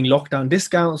people giving lockdown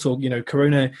discounts, or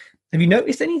Corona? Have you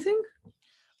noticed anything?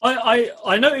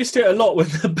 I noticed it a lot when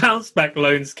the bounce back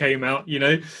loans came out.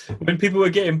 When people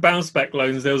were getting bounce back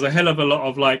loans, there was a hell of a lot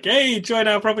of like, hey, join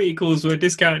our property calls, we're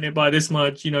discounting it by this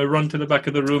much, run to the back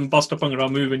of the room, bust up on our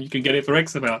move and you can get it for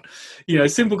X amount,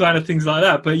 simple kind of things like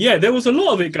that. But yeah, there was a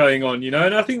lot of it going on,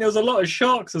 and I think there was a lot of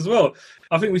sharks as well.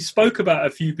 I think we spoke about a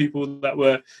few people that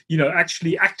were,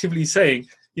 actually actively saying,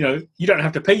 you don't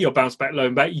have to pay your bounce back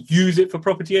loan back, use it for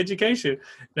property education.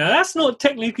 Now that's not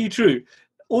technically true.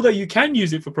 Although you can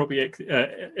use it for property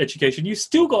education, you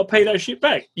still got to pay that shit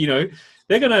back. They're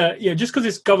going to, just because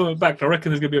it's government backed, I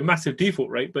reckon there's going to be a massive default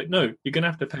rate, but no, you're going to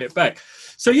have to pay it back.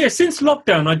 So yeah, since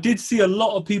lockdown, I did see a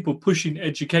lot of people pushing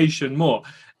education more,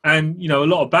 and, a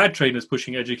lot of bad trainers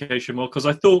pushing education more, because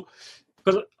I thought,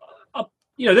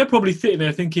 they're probably sitting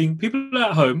there thinking, people are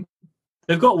at home,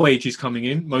 they've got wages coming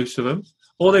in, most of them,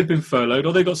 or they've been furloughed,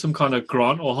 or they've got some kind of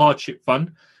grant or hardship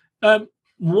fund.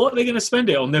 What are they going to spend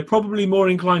it on? They're probably more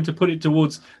inclined to put it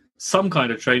towards some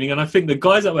kind of training. And I think the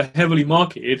guys that were heavily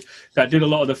marketed, that did a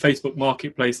lot of the Facebook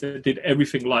marketplace, that did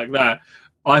everything like that,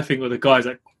 I think were the guys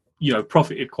that,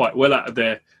 profited quite well out of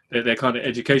their kind of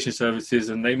education services,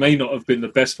 and they may not have been the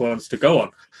best ones to go on.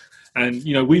 And,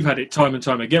 we've had it time and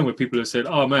time again where people have said,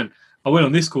 oh man, I went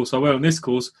on this course,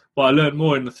 but I learned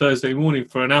more in the Thursday morning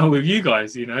for an hour with you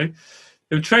guys, The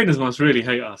trainers must really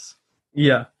hate us.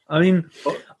 Yeah. I mean...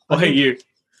 I hate you.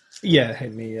 Yeah,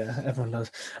 hate me. Yeah, everyone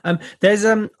does. There's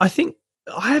I think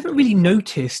I haven't really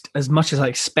noticed as much as I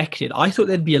expected. I thought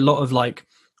there'd be a lot of like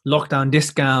lockdown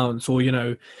discounts or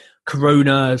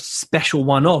Corona special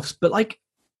one-offs, but like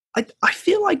I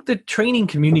feel like the training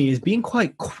community is being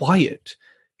quite quiet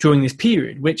during this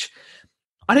period, which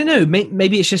I don't know.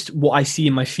 Maybe it's just what I see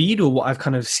in my feed or what I've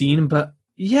kind of seen, but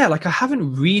yeah, like I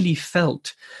haven't really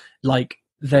felt like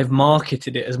they've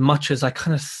marketed it as much as I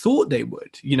kind of thought they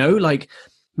would. Like.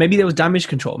 Maybe there was damage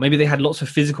control. Maybe they had lots of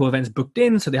physical events booked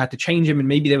in, so they had to change them, and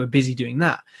maybe they were busy doing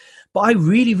that. But I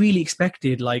really, really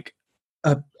expected like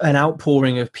an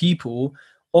outpouring of people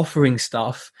offering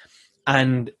stuff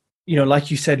and,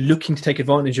 like you said, looking to take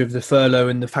advantage of the furlough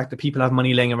and the fact that people have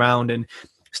money laying around and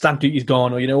stamp duty's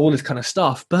gone or, all this kind of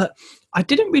stuff. But I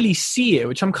didn't really see it,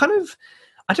 which I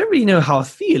don't really know how I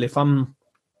feel if I'm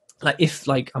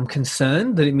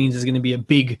concerned that it means there's going to be a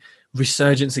big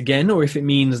resurgence again, or if it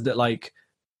means that like,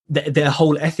 their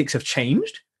whole ethics have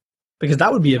changed, because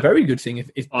that would be a very good thing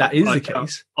if that is the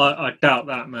case. I doubt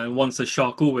that, man. Once a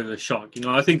shark, always a shark.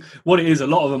 I think what it is, a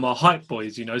lot of them are hype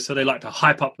boys, so they like to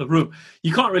hype up the room.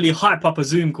 You can't really hype up a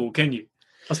Zoom call, can you?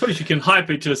 I suppose you can hype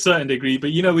it to a certain degree,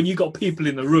 but when you got people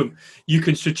in the room, you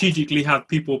can strategically have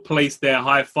people place their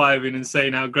high-fiving and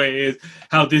saying how great it is,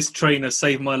 how this trainer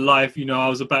saved my life. I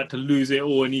was about to lose it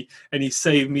all, and he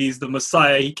saved me. He's the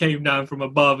Messiah. He came down from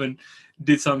above and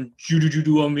did some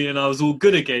judo on me and I was all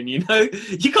good again. You can't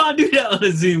do that on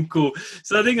a Zoom call.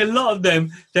 So I think a lot of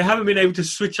them, they haven't been able to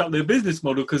switch up their business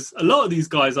model, because a lot of these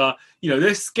guys are, they're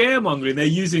scaremongering. They're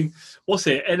using,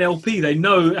 NLP. They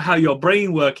know how your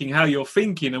brain working, how you're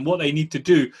thinking, and what they need to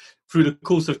do through the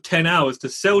course of 10 hours to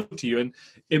sell to you. And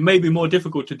it may be more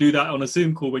difficult to do that on a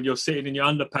Zoom call when you're sitting in your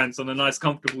underpants on a nice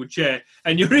comfortable chair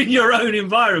and you're in your own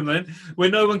environment where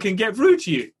no one can get through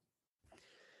to you.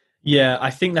 Yeah, I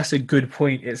think that's a good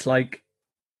point. It's like,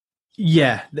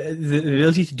 yeah, the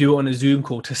ability to do it on a Zoom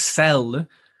call, to sell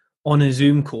on a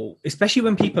Zoom call, especially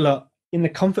when people are in the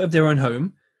comfort of their own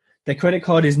home, their credit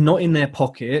card is not in their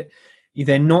pocket,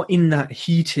 they're not in that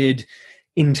heated,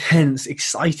 intense,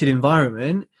 excited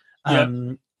environment,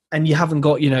 and you haven't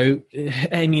got,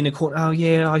 Amy in the corner, oh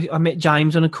yeah, I met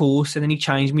James on a course and then he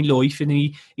changed my life and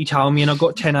he told me and I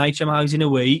got 10 HMOs in a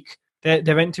week.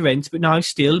 They're rent to rent, but now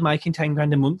still making 10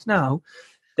 grand a month now.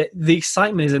 The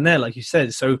excitement isn't there, like you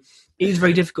said. So it is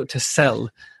very difficult to sell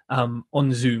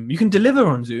on Zoom. You can deliver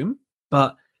on Zoom,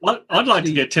 but... I'd like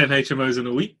to get 10 HMOs in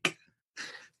a week.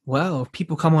 Well, if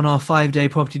people come on our 5-day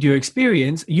property deal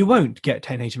experience, you won't get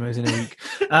 10 HMOs in a week.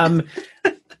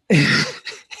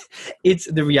 It's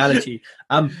the reality.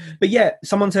 But yeah,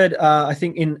 someone said, I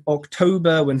think in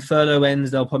October when furlough ends,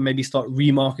 they'll probably maybe start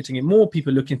remarketing it more.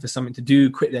 People looking for something to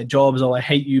do, quit their jobs. Oh, I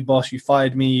hate you, boss. You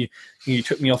fired me. You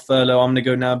took me off furlough. I'm going to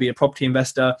go now be a property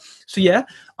investor. So yeah,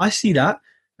 I see that.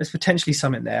 There's potentially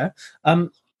something there.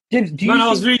 Man, I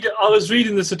was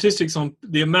reading the statistics on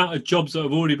the amount of jobs that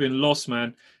have already been lost,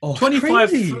 man. Oh,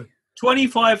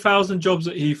 25,000 jobs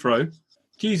at Heathrow.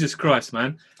 Jesus Christ,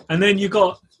 man. And then you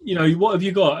got, what have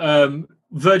you got?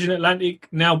 Virgin Atlantic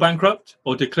now bankrupt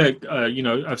or declared,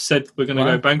 have said we're going to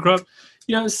go bankrupt.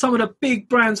 Some of the big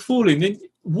brands falling. Then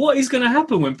what is going to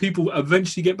happen when people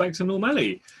eventually get back to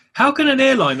normality? How can an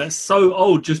airline that's so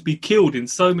old just be killed in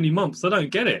so many months? I don't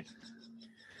get it.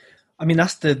 I mean,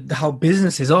 that's how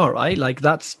businesses are, right? Like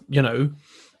they don't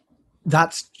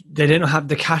have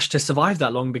the cash to survive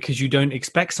that long because you don't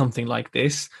expect something like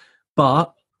this.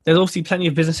 But there's obviously plenty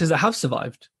of businesses that have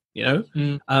survived,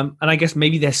 and I guess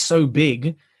maybe they're so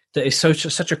big that it's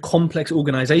such a complex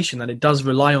organization that it does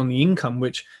rely on the income,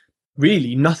 which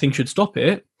really nothing should stop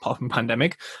it apart from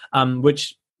pandemic,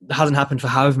 which hasn't happened for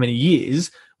however many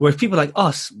years. Whereas people like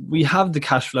us, we have the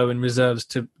cash flow and reserves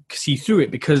to see through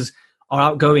it because our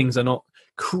outgoings are not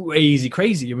crazy,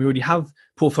 and we already have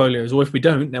portfolios. Or if we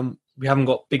don't, then we haven't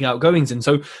got big outgoings. And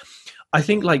so I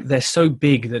think like they're so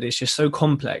big that it's just so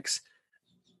complex.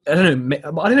 I don't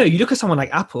know. You look at someone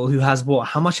like Apple who has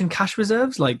how much in cash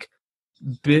reserves? Like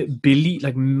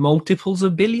multiples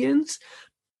of billions.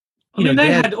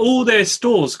 They had all their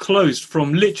stores closed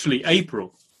from literally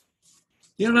April.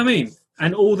 You know what I mean?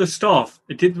 And all the staff.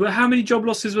 How many job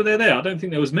losses were there? I don't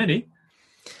think there was many.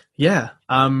 Yeah.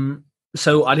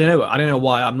 So I don't know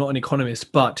why. I'm not an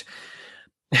economist, but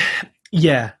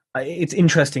yeah, it's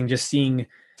interesting just seeing.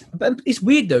 But it's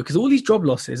weird though, because all these job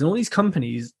losses and all these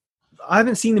companies, I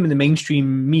haven't seen them in the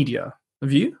mainstream media.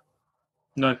 Have you?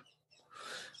 No.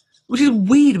 Which is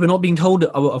weird. We're not being told.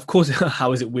 Of course,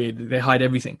 how is it weird? They hide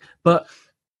everything. But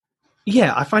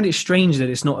yeah, I find it strange that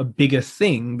it's not a bigger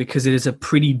thing because it is a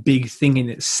pretty big thing in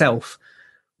itself.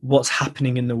 What's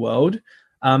happening in the world?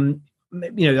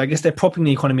 I guess they're propping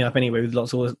the economy up anyway with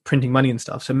lots of printing money and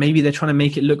stuff. So maybe they're trying to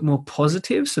make it look more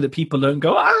positive so that people don't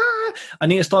go, I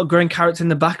need to start growing carrots in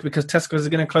the back because Tesco's is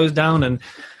going to close down. And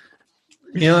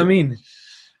you know what I mean?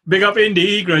 Big up Indy,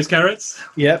 he grows carrots.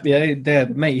 Yep, yeah,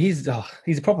 mate. He's a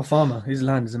proper farmer. His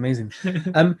land is amazing.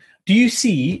 Do you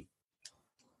see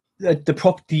the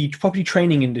property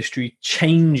training industry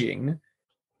changing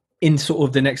in sort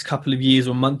of the next couple of years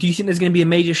or months? Do you think there's going to be a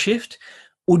major shift?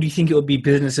 Or do you think it will be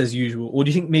business as usual? Or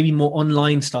do you think maybe more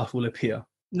online stuff will appear?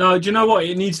 No, do you know what?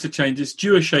 It needs to change. It's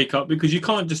due a shake-up because you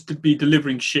can't just be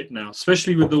delivering shit now,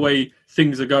 especially with the way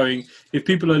things are going. If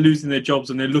people are losing their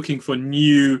jobs and they're looking for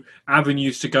new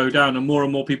avenues to go down and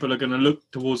more people are going to look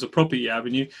towards the property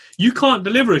avenue, you can't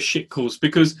deliver a shit course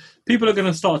because people are going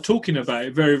to start talking about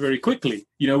it very, very quickly.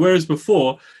 Whereas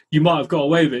before, you might have got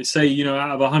away with it. Say,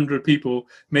 out of 100 people,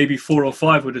 maybe 4 or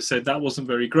 5 would have said that wasn't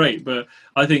very great. But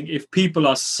I think if people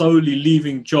are solely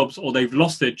leaving jobs or they've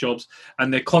lost their jobs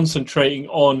and they're concentrating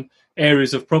on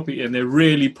areas of property and they're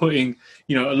really putting,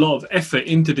 a lot of effort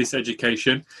into this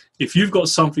education, if you've got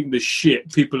something that's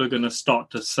shit, people are going to start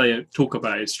to talk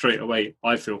about it straight away,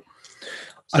 I feel.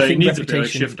 So it needs a bit of a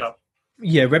shift up.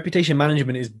 Yeah, reputation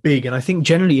management is big. And I think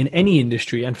generally in any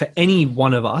industry and for any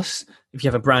one of us, if you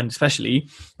have a brand especially,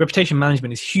 reputation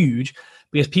management is huge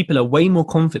because people are way more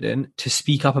confident to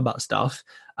speak up about stuff.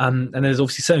 And there's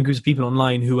obviously certain groups of people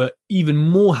online who are even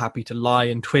more happy to lie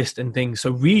and twist and things.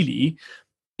 So really,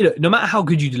 no matter how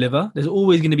good you deliver, there's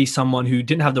always going to be someone who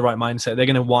didn't have the right mindset. They're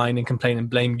going to whine and complain and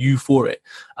blame you for it.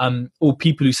 Or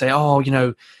people who say,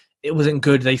 it wasn't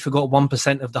good. They forgot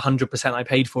 1% of the 100% I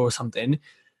paid for or something.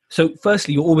 So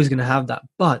firstly, you're always going to have that.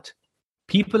 But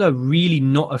people are really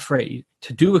not afraid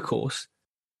to do a course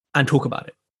and talk about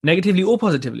it, negatively or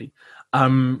positively.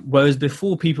 Whereas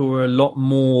before, people were a lot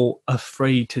more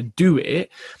afraid to do it.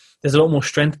 There's a lot more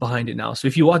strength behind it now. So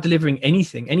if you are delivering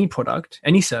anything, any product,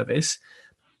 any service,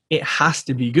 it has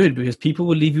to be good because people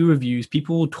will leave you reviews.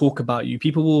 People will talk about you.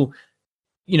 People will,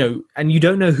 and you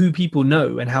don't know who people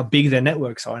know and how big their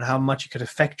networks are and how much it could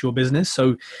affect your business.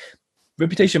 So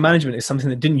reputation management is something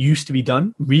that didn't used to be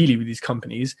done really with these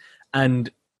companies. And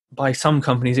by some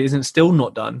companies, it isn't still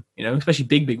not done, especially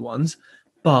big ones.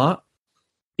 But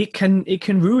it can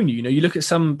ruin you. You look at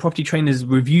some property trainers'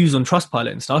 reviews on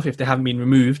Trustpilot and stuff, if they haven't been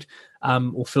removed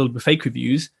or filled with fake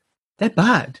reviews, they're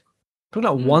bad. Talking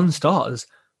about 1 stars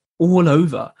all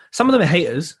over. Some of them are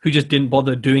haters who just didn't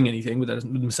bother doing anything with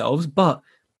themselves. But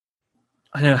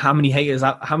I know how many haters,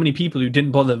 how many people who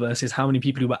didn't bother versus how many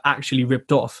people who were actually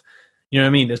ripped off. You know what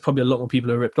I mean? There's probably a lot more people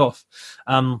who are ripped off.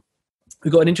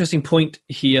 We've got an interesting point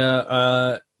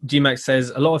here. GMAX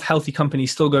says, a lot of healthy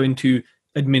companies still go into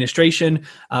administration.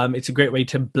 It's a great way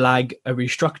to blag a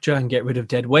restructure and get rid of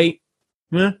dead weight.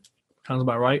 Yeah, sounds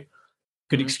about right.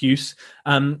 Good excuse.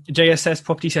 JSS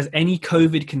Property says, any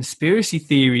COVID conspiracy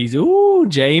theories? Ooh,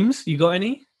 James, you got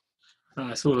any?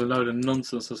 It's all a load of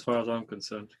nonsense as far as I'm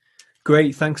concerned.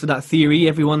 Great, thanks for that theory,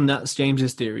 everyone. That's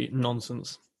James's theory.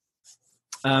 Nonsense.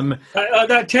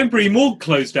 That temporary morgue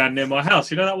closed down near my house.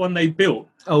 You know that one they built?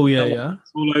 Oh yeah.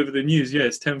 It's all over the news. Yeah,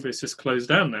 it's temporary. It's just closed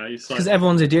down now. Because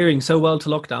everyone's adhering so well to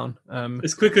lockdown.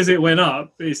 As quick as it went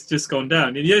up, it's just gone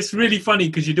down. And yeah, it's really funny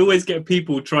because you'd always get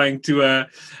people trying to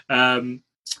kind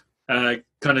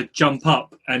of jump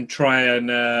up and try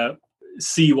and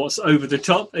see what's over the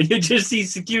top, and you just see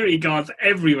security guards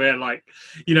everywhere. Like,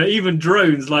 even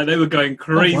drones. Like they were going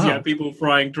crazy at people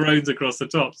flying drones across the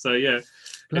top. So yeah.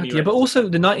 Anyway. Yeah, but also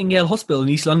the Nightingale Hospital in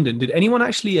East London, did anyone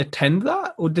actually attend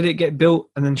that, or did it get built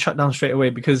and then shut down straight away?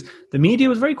 Because the media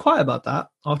was very quiet about that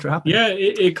after it happened. Yeah,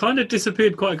 it kind of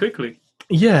disappeared quite quickly.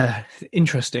 Yeah,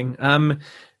 interesting.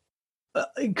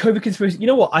 COVID conspiracy, you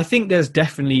know what? I think there's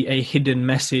definitely a hidden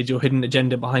message or hidden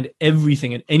agenda behind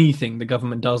everything and anything the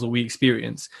government does or we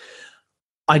experience.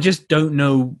 I just don't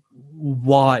know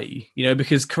why,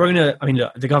 because Corona,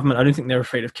 look, the government, I don't think they're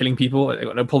afraid of killing people. They've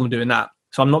got no problem doing that.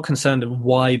 So I'm not concerned of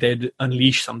why they'd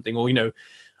unleash something or,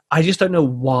 I just don't know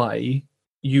why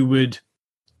you would.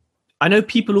 I know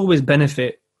people always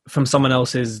benefit from someone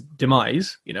else's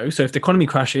demise, so if the economy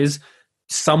crashes,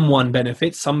 someone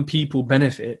benefits, some people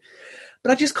benefit.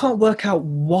 But I just can't work out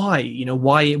why,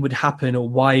 why it would happen or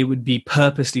why it would be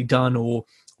purposely done or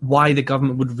why the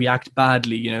government would react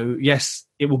badly. Yes,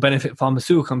 it will benefit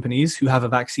pharmaceutical companies who have a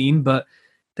vaccine, but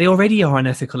they already are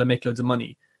unethical and make loads of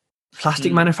money.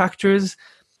 Plastic manufacturers,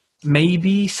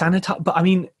 maybe sanitize, but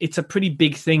it's a pretty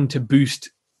big thing to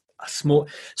boost a small.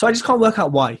 So I just can't work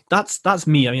out why. That's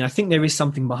me. I think there is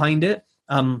something behind it.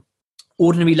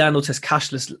 Ordinary landlord says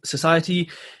cashless society.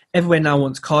 Everywhere now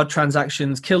wants card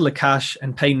transactions, kill the cash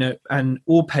and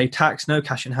all pay tax. No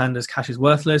cash in hand as cash is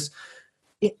worthless.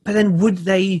 But then would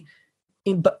they?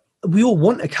 But we all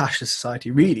want a cashless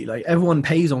society, really. Like everyone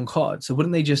pays on cards, so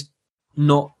wouldn't they just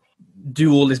not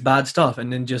do all this bad stuff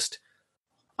and then just,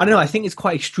 I don't know, I think it's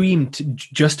quite extreme to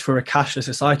just for a cashless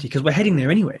society because we're heading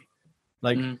there anyway.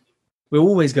 Like we're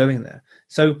always going there.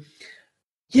 So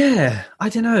yeah, I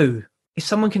don't know. If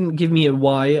someone can give me a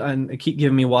why and keep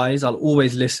giving me whys, I'll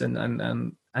always listen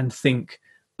and think.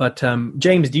 But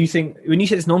James, do you think, when you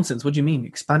say it's nonsense, what do you mean?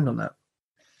 Expand on that.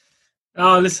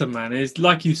 Oh, listen, man. It's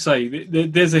like you say.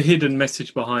 There's a hidden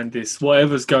message behind this.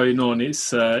 Whatever's going on,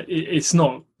 it's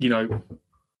not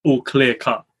all clear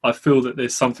cut. I feel that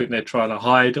there's something they're trying to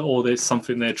hide, or there's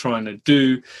something they're trying to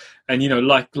do. And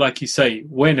like you say,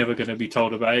 we're never going to be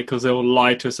told about it because they'll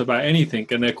lie to us about anything,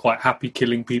 and they're quite happy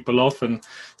killing people off and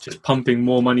just pumping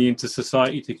more money into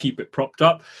society to keep it propped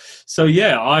up. So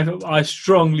yeah, I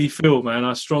strongly feel, man.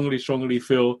 I strongly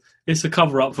feel it's a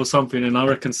cover up for something, and I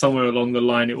reckon somewhere along the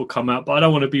line it will come out. But I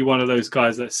don't want to be one of those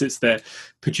guys that sits there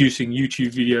producing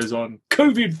YouTube videos on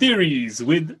COVID theories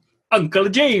with Uncle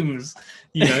James.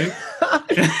 That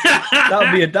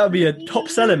would be a top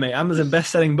seller, mate. Amazon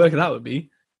best-selling book. That would be.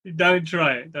 Don't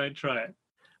try it.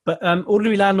 But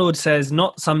Ordinary Landlord says,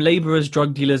 not some laborers,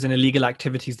 drug dealers, and illegal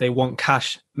activities. They want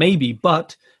cash, maybe,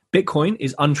 but Bitcoin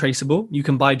is untraceable. You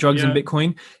can buy drugs in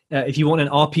Bitcoin. If you want an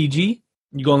RPG,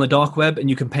 you go on the dark web and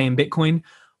you can pay in Bitcoin.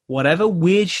 Whatever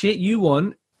weird shit you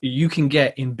want, you can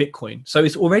get in Bitcoin. So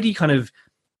it's already kind of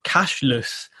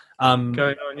cashless. Going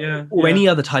on, or any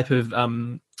other type of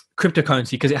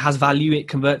cryptocurrency, because it has value. It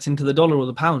converts into the dollar or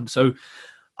the pound. So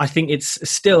I think it's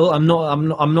still, I'm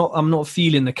not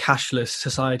feeling the cashless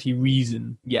society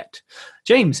reason yet.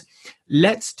 James,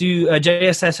 let's do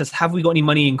JSS says, have we got any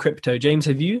money in crypto? James,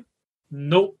 have you?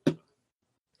 Nope.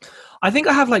 I think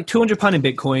I have like £200 in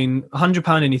Bitcoin,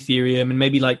 £100 in Ethereum, and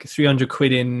maybe like 300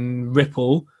 quid in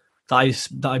Ripple that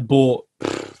I bought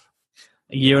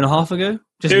a year and a half ago.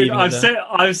 Dude,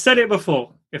 I've said it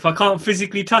before. If I can't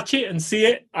physically touch it and see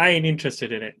it, I ain't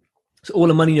interested in it. So all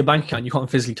the money in your bank account, you can't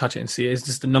physically touch it and see it. It's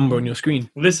just a number on your screen.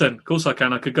 Listen, of course I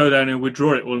can. I could go down and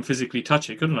withdraw it and physically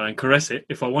touch it, couldn't I? And caress it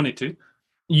if I wanted to.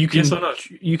 You can, yes or no?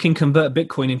 You can convert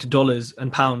Bitcoin into dollars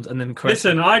and pounds and then caress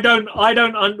Listen, it.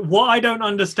 what I don't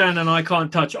understand and I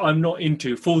can't touch, I'm not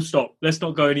into. Full stop. Let's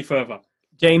not go any further.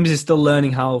 James is still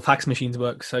learning how fax machines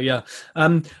work. So yeah.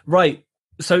 Right.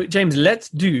 So James, let's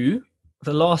do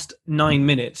the last 9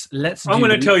 minutes. I'm going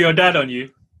to tell your dad on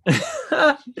you.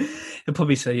 He'll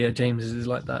probably say, yeah, James is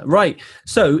like that. Right.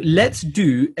 So let's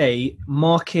do a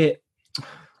market,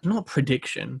 not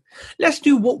prediction. Let's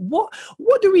do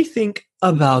what do we think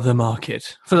about the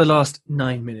market for the last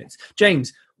 9 minutes?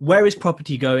 James, where is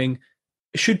property going?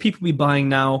 Should people be buying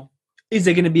now? Is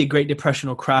there going to be a Great Depression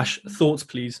or crash? Thoughts,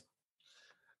 please.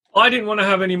 I didn't want to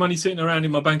have any money sitting around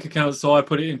in my bank account, so I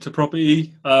put it into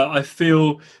property. I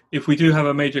feel if we do have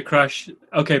a major crash,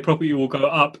 okay, property will go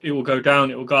up, it will go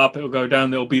down, it will go up, it will go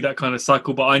down. There will be that kind of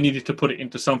cycle, but I needed to put it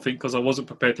into something because I wasn't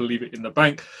prepared to leave it in the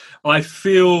bank. I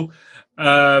feel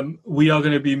we are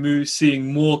going to be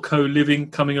seeing more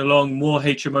co-living coming along, more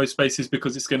HMO spaces,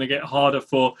 because it's going to get harder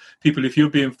for people. If you're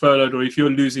being furloughed or if you're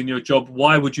losing your job,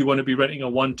 why would you want to be renting a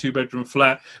 1-2 bedroom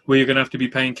flat where you're going to have to be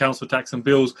paying council tax and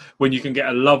bills when you can get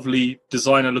a lovely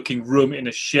designer looking room in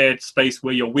a shared space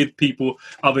where you're with people,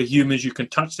 other humans, you can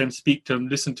touch them, speak to them,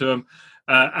 listen to them,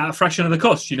 at a fraction of the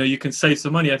cost. You can save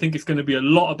some money. I think it's going to be a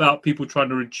lot about people trying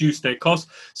to reduce their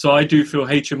costs. So I do feel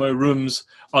HMO rooms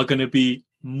are going to be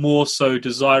more so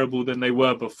desirable than they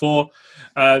were before.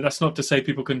 That's not to say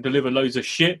people can deliver loads of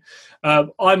shit.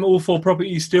 I'm all for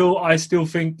property still. I still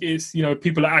think it's,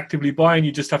 people are actively buying.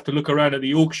 You just have to look around at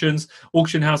the auctions.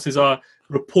 Auction houses are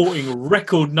reporting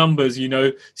record numbers,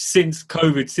 since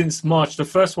COVID, since March. The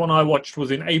first one I watched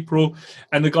was in April,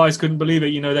 and the guys couldn't believe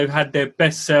it. They've had their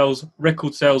best sales,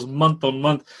 record sales month on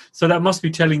month. So that must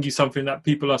be telling you something, that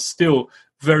people are still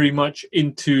very much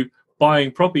into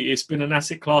buying property. It's been an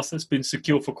asset class that's been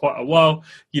secure for quite a while.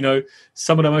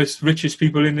 Some of the most richest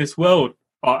people in this world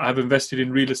have invested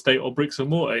in real estate or bricks and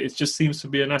mortar. It just seems to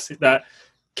be an asset that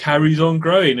carries on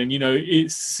growing, and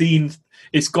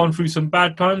it's gone through some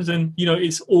bad times, and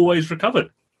it's always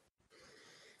recovered.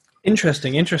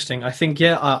 Interesting. I think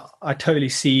I totally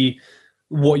see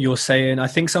what you're saying. I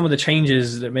think some of the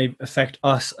changes that may affect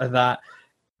us are that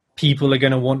people are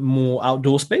going to want more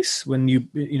outdoor space when you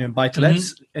buy to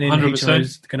lets, and in 100%.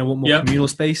 HMOs going to want more communal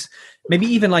space, maybe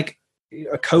even like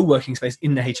a co-working space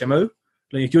in the HMO.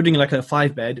 Like if you're doing like a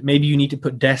 5-bed, maybe you need to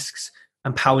put desks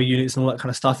and power units and all that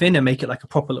kind of stuff in and make it like a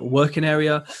proper little working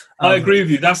area. I agree with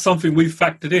you. That's something we've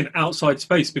factored in, outside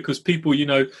space, because people,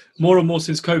 more and more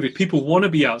since COVID, people want to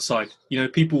be outside.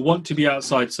 People want to be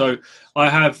outside. So I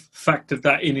have factored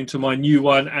that into my new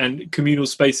one, and communal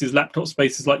spaces, laptop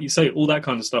spaces, like you say, all that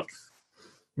kind of stuff.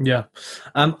 Yeah.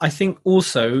 I think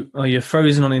also, you're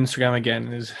frozen on Instagram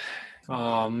again.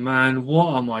 Oh man, what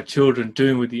are my children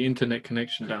doing with the internet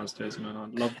connection downstairs, man? I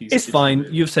love these. It's fine.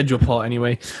 You've said your part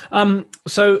anyway.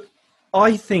 So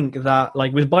I think that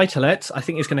like with buy-to-lets, I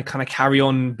think it's going to kind of carry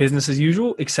on business as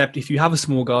usual, except if you have a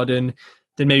small garden,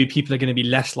 then maybe people are going to be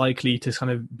less likely to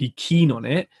kind of be keen on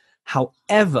it.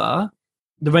 However,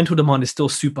 the rental demand is still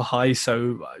super high,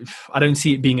 so I don't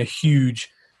see it being a huge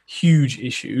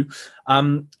issue.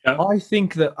 I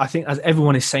think as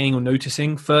everyone is saying or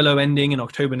noticing, furlough ending in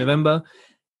October, November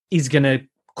is going to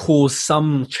cause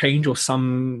some change or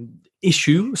some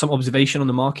issue, some observation on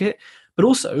the market. But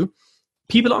also,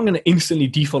 people aren't going to instantly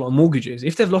default on mortgages.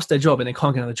 If they've lost their job and they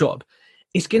can't get another job,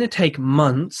 it's going to take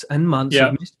months and months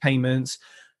of missed payments,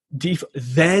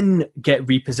 then get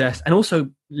repossessed. And also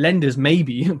lenders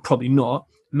probably not,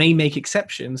 may make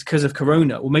exceptions because of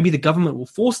Corona, or maybe the government will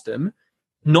force them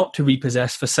not to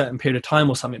repossess for a certain period of time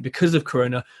or something because of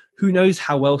Corona. Who knows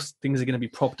how else things are going to be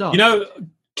propped up.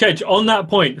 Kedge, on that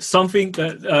point, something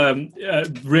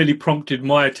that really prompted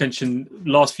my attention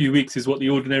last few weeks is what the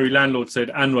Ordinary Landlord said.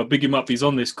 Anwar, big him up, he's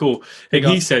on this call. And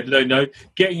he said, no,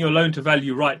 getting your loan to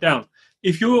value right down.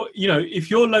 If your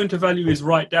loan to value is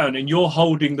right down and you're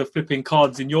holding the flipping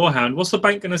cards in your hand, what's the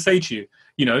bank going to say to you?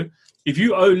 If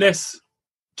you owe less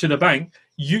to the bank,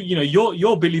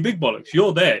 you're Billy Big Bollocks.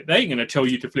 You're there. They ain't going to tell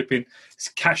you to flip in,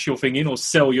 cash your thing in, or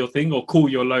sell your thing, or call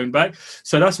your loan back.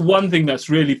 So that's one thing that's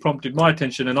really prompted my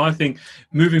attention. And I think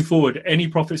moving forward, any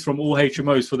profits from all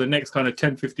HMOs for the next kind of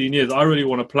 10, 15 years, I really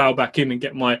want to plow back in and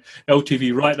get my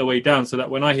LTV right the way down, so that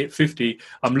when I hit 50,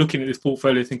 I'm looking at this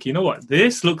portfolio thinking, you know what,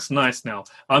 this looks nice now.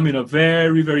 I'm in a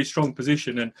very, very strong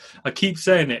position. And I keep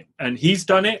saying it, and he's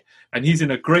done it. And he's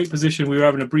in a great position. We were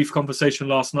having a brief conversation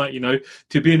last night,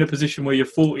 to be in a position where you're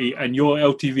 40 and your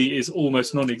LTV is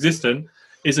almost non-existent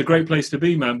is a great place to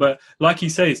be, man. But like he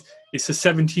says, it's a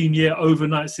 17-year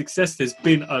overnight success. There's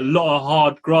been a lot of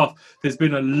hard graft. There's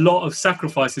been a lot of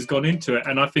sacrifices gone into it.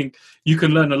 And I think you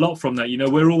can learn a lot from that.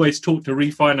 We're always taught to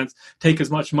refinance, take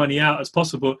as much money out as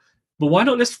possible. But why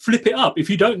not let's flip it up? If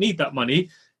you don't need that money,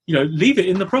 leave it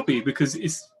in the property, because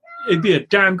it'd be a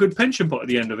damn good pension pot at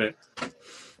the end of it.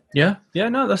 Yeah,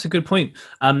 no, that's a good point.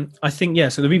 I think,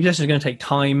 so the repossession is going to take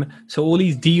time. So all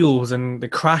these deals and the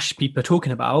crash people are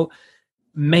talking about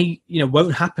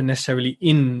won't happen necessarily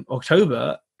in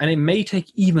October, and it may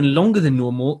take even longer than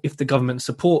normal if the government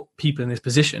support people in this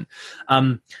position.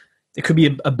 There could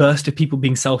be a burst of people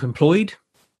being self-employed.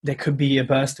 There could be a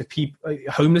burst of people,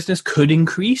 homelessness could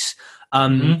increase.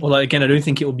 Although again, I don't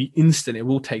think it will be instant. It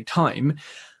will take time.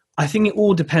 I think it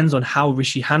all depends on how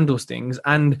Rishi handles things.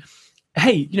 And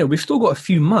hey, we've still got a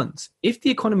few months. If the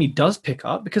economy does pick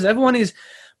up, because everyone is,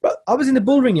 but I was in the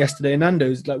bull ring yesterday in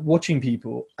Nando's, like watching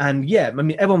people, and yeah, I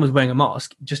mean, everyone was wearing a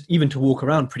mask, just even to walk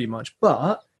around pretty much,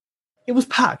 but it was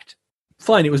packed.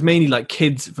 Fine, it was mainly like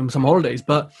kids from some holidays,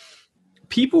 but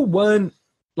people weren't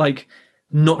like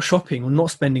not shopping or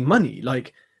not spending money.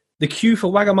 Like the queue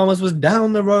for Wagamama's was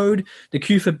down the road, the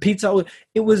queue for pizza,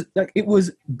 it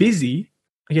was busy.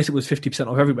 I guess it was 50%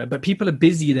 off everywhere, but people are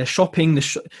busy. They're shopping.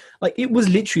 Like it was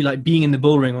literally like being in the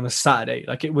bull ring on a Saturday.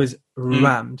 Like it was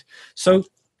rammed. So,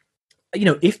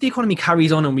 if the economy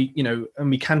carries on and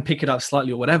we can pick it up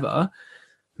slightly or whatever,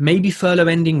 maybe furlough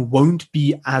ending won't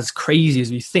be as crazy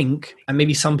as we think. And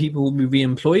maybe some people will be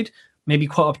re-employed, maybe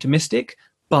quite optimistic,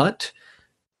 but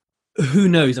who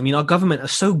knows? I mean, our government are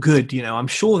so good, I'm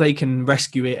sure they can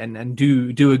rescue it and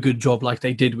do a good job like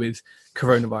they did with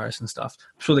coronavirus and stuff.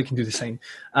 I'm sure they can do the same.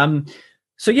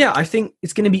 So yeah, I think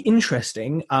it's going to be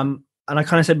interesting. And I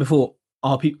kind of said before,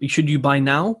 should you buy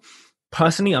now?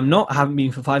 Personally, I'm not. I haven't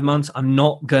been for 5 months. I'm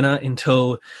not gonna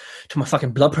until my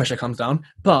fucking blood pressure comes down.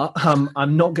 But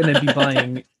I'm not gonna be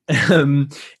buying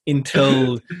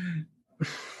until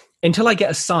I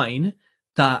get a sign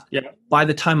that by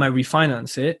the time I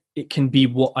refinance it, it can be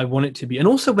what I want it to be. And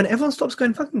also, when everyone stops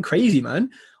going fucking crazy,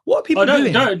 man, what are people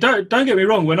doing? Don't get me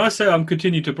wrong. When I say I'm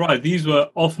continuing to buy, these were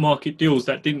off-market deals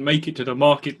that didn't make it to the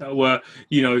market, that were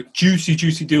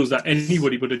juicy deals that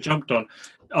anybody would have jumped on.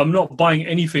 I'm not buying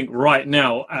anything right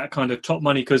now at kind of top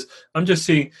money because I'm just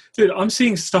seeing, I'm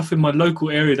seeing stuff in my local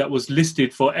area that was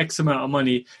listed for X amount of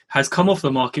money, has come off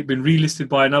the market, been relisted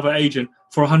by another agent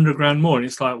for 100 grand more. And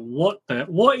it's like, what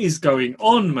is going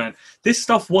on, man? This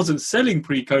stuff wasn't selling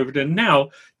pre-COVID and now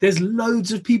there's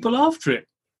loads of people after it.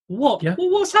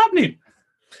 What's happening?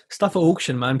 Stuff at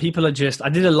auction, man. People are I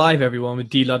did a live, everyone, with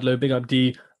D Ludlow, big up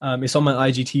D. It's on my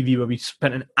IGTV where we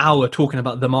spent an hour talking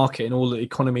about the market and all the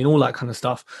economy and all that kind of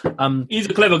stuff. He's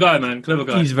a clever guy, man. Clever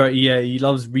guy. He's he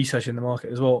loves researching the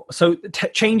market as well. So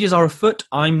changes are afoot.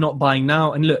 I'm not buying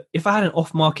now. And look, if I had an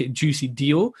off-market juicy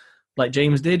deal like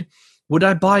James did, would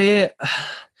I buy it?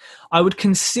 I would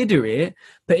consider it,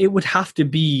 but it would have to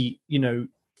be,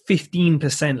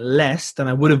 15% less than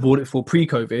I would have bought it for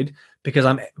pre-COVID, because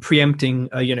I'm preempting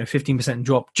a 15%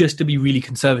 drop just to be really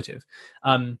conservative.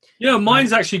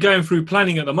 Mine's actually going through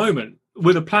planning at the moment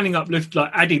with a planning uplift,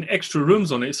 like adding extra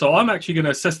rooms on it. So I'm actually going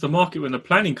to assess the market when the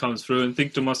planning comes through and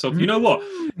think to myself, you know what,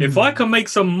 if I can make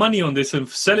some money on this and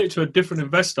sell it to a different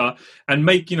investor and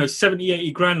make 70,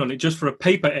 80 grand on it just for a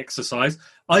paper exercise,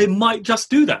 I might just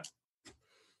do that.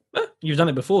 You've done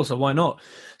it before, so why not?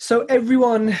 So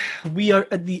everyone, we are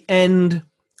at the end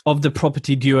of the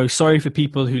property duo. Sorry for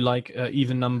people who like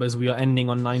even numbers. We are ending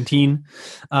on 19.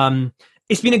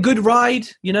 It's been a good ride.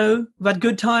 We've had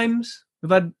good times.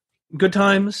 We've had good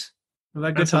times.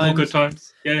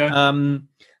 Yeah.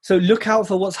 So look out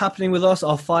for what's happening with us.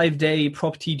 Our 5-day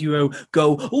property duo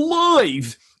go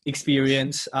live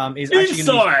experience is actually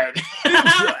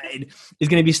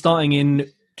going to be starting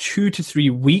in 2 to 3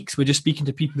 weeks. We're just speaking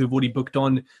to people who've already booked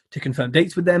on to confirm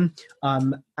dates with them,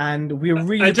 and we're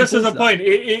really. And just as a point,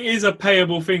 it is a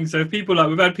payable thing. So if people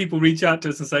we've had people reach out to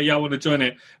us and say, "Yeah, I want to join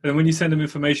it," and then when you send them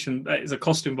information, that is a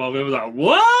cost involved. It was like,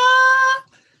 what?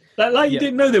 You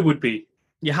didn't know there would be.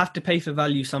 You have to pay for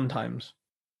value sometimes.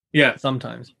 Yeah,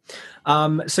 sometimes.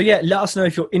 So yeah, let us know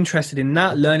if you're interested in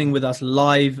that, learning with us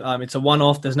live. It's a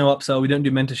one-off. There's no upsell. We don't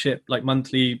do mentorship like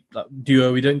monthly, like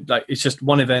duo. We don't it's just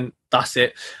one event. That's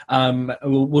it.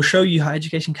 We'll show you how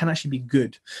education can actually be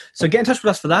good. So get in touch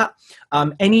with us for that.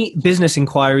 Any business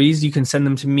inquiries, you can send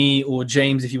them to me or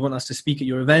James if you want us to speak at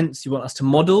your events. You want us to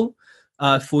model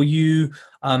for you.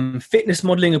 Fitness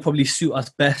modeling will probably suit us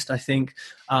best, I think.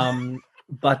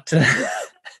 But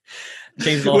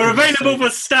James, we're available for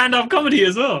stand-up comedy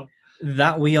as well.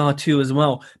 That we are too as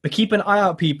well. But keep an eye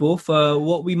out, people, for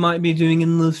what we might be doing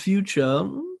in the future.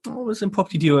 Some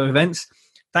property duo events.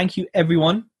 Thank you,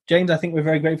 everyone. James, I think we're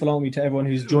very grateful, aren't we, to everyone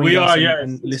who's joined us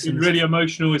and listened. It's been really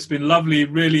emotional. It's been lovely.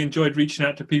 Really enjoyed reaching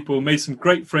out to people. Made some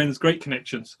great friends, great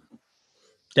connections.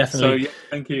 Definitely. So,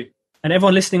 thank you. And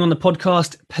everyone listening on the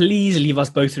podcast, please leave us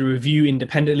both a review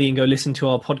independently and go listen to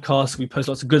our podcast. We post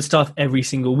lots of good stuff every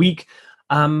single week.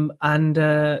 And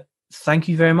thank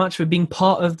you very much for being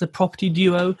part of the Property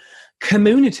Duo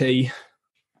community.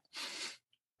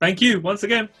 Thank you once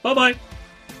again. Bye-bye.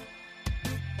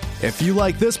 If you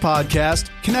like this podcast,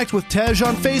 connect with Tej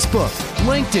on Facebook,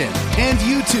 LinkedIn, and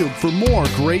YouTube for more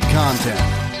great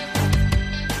content.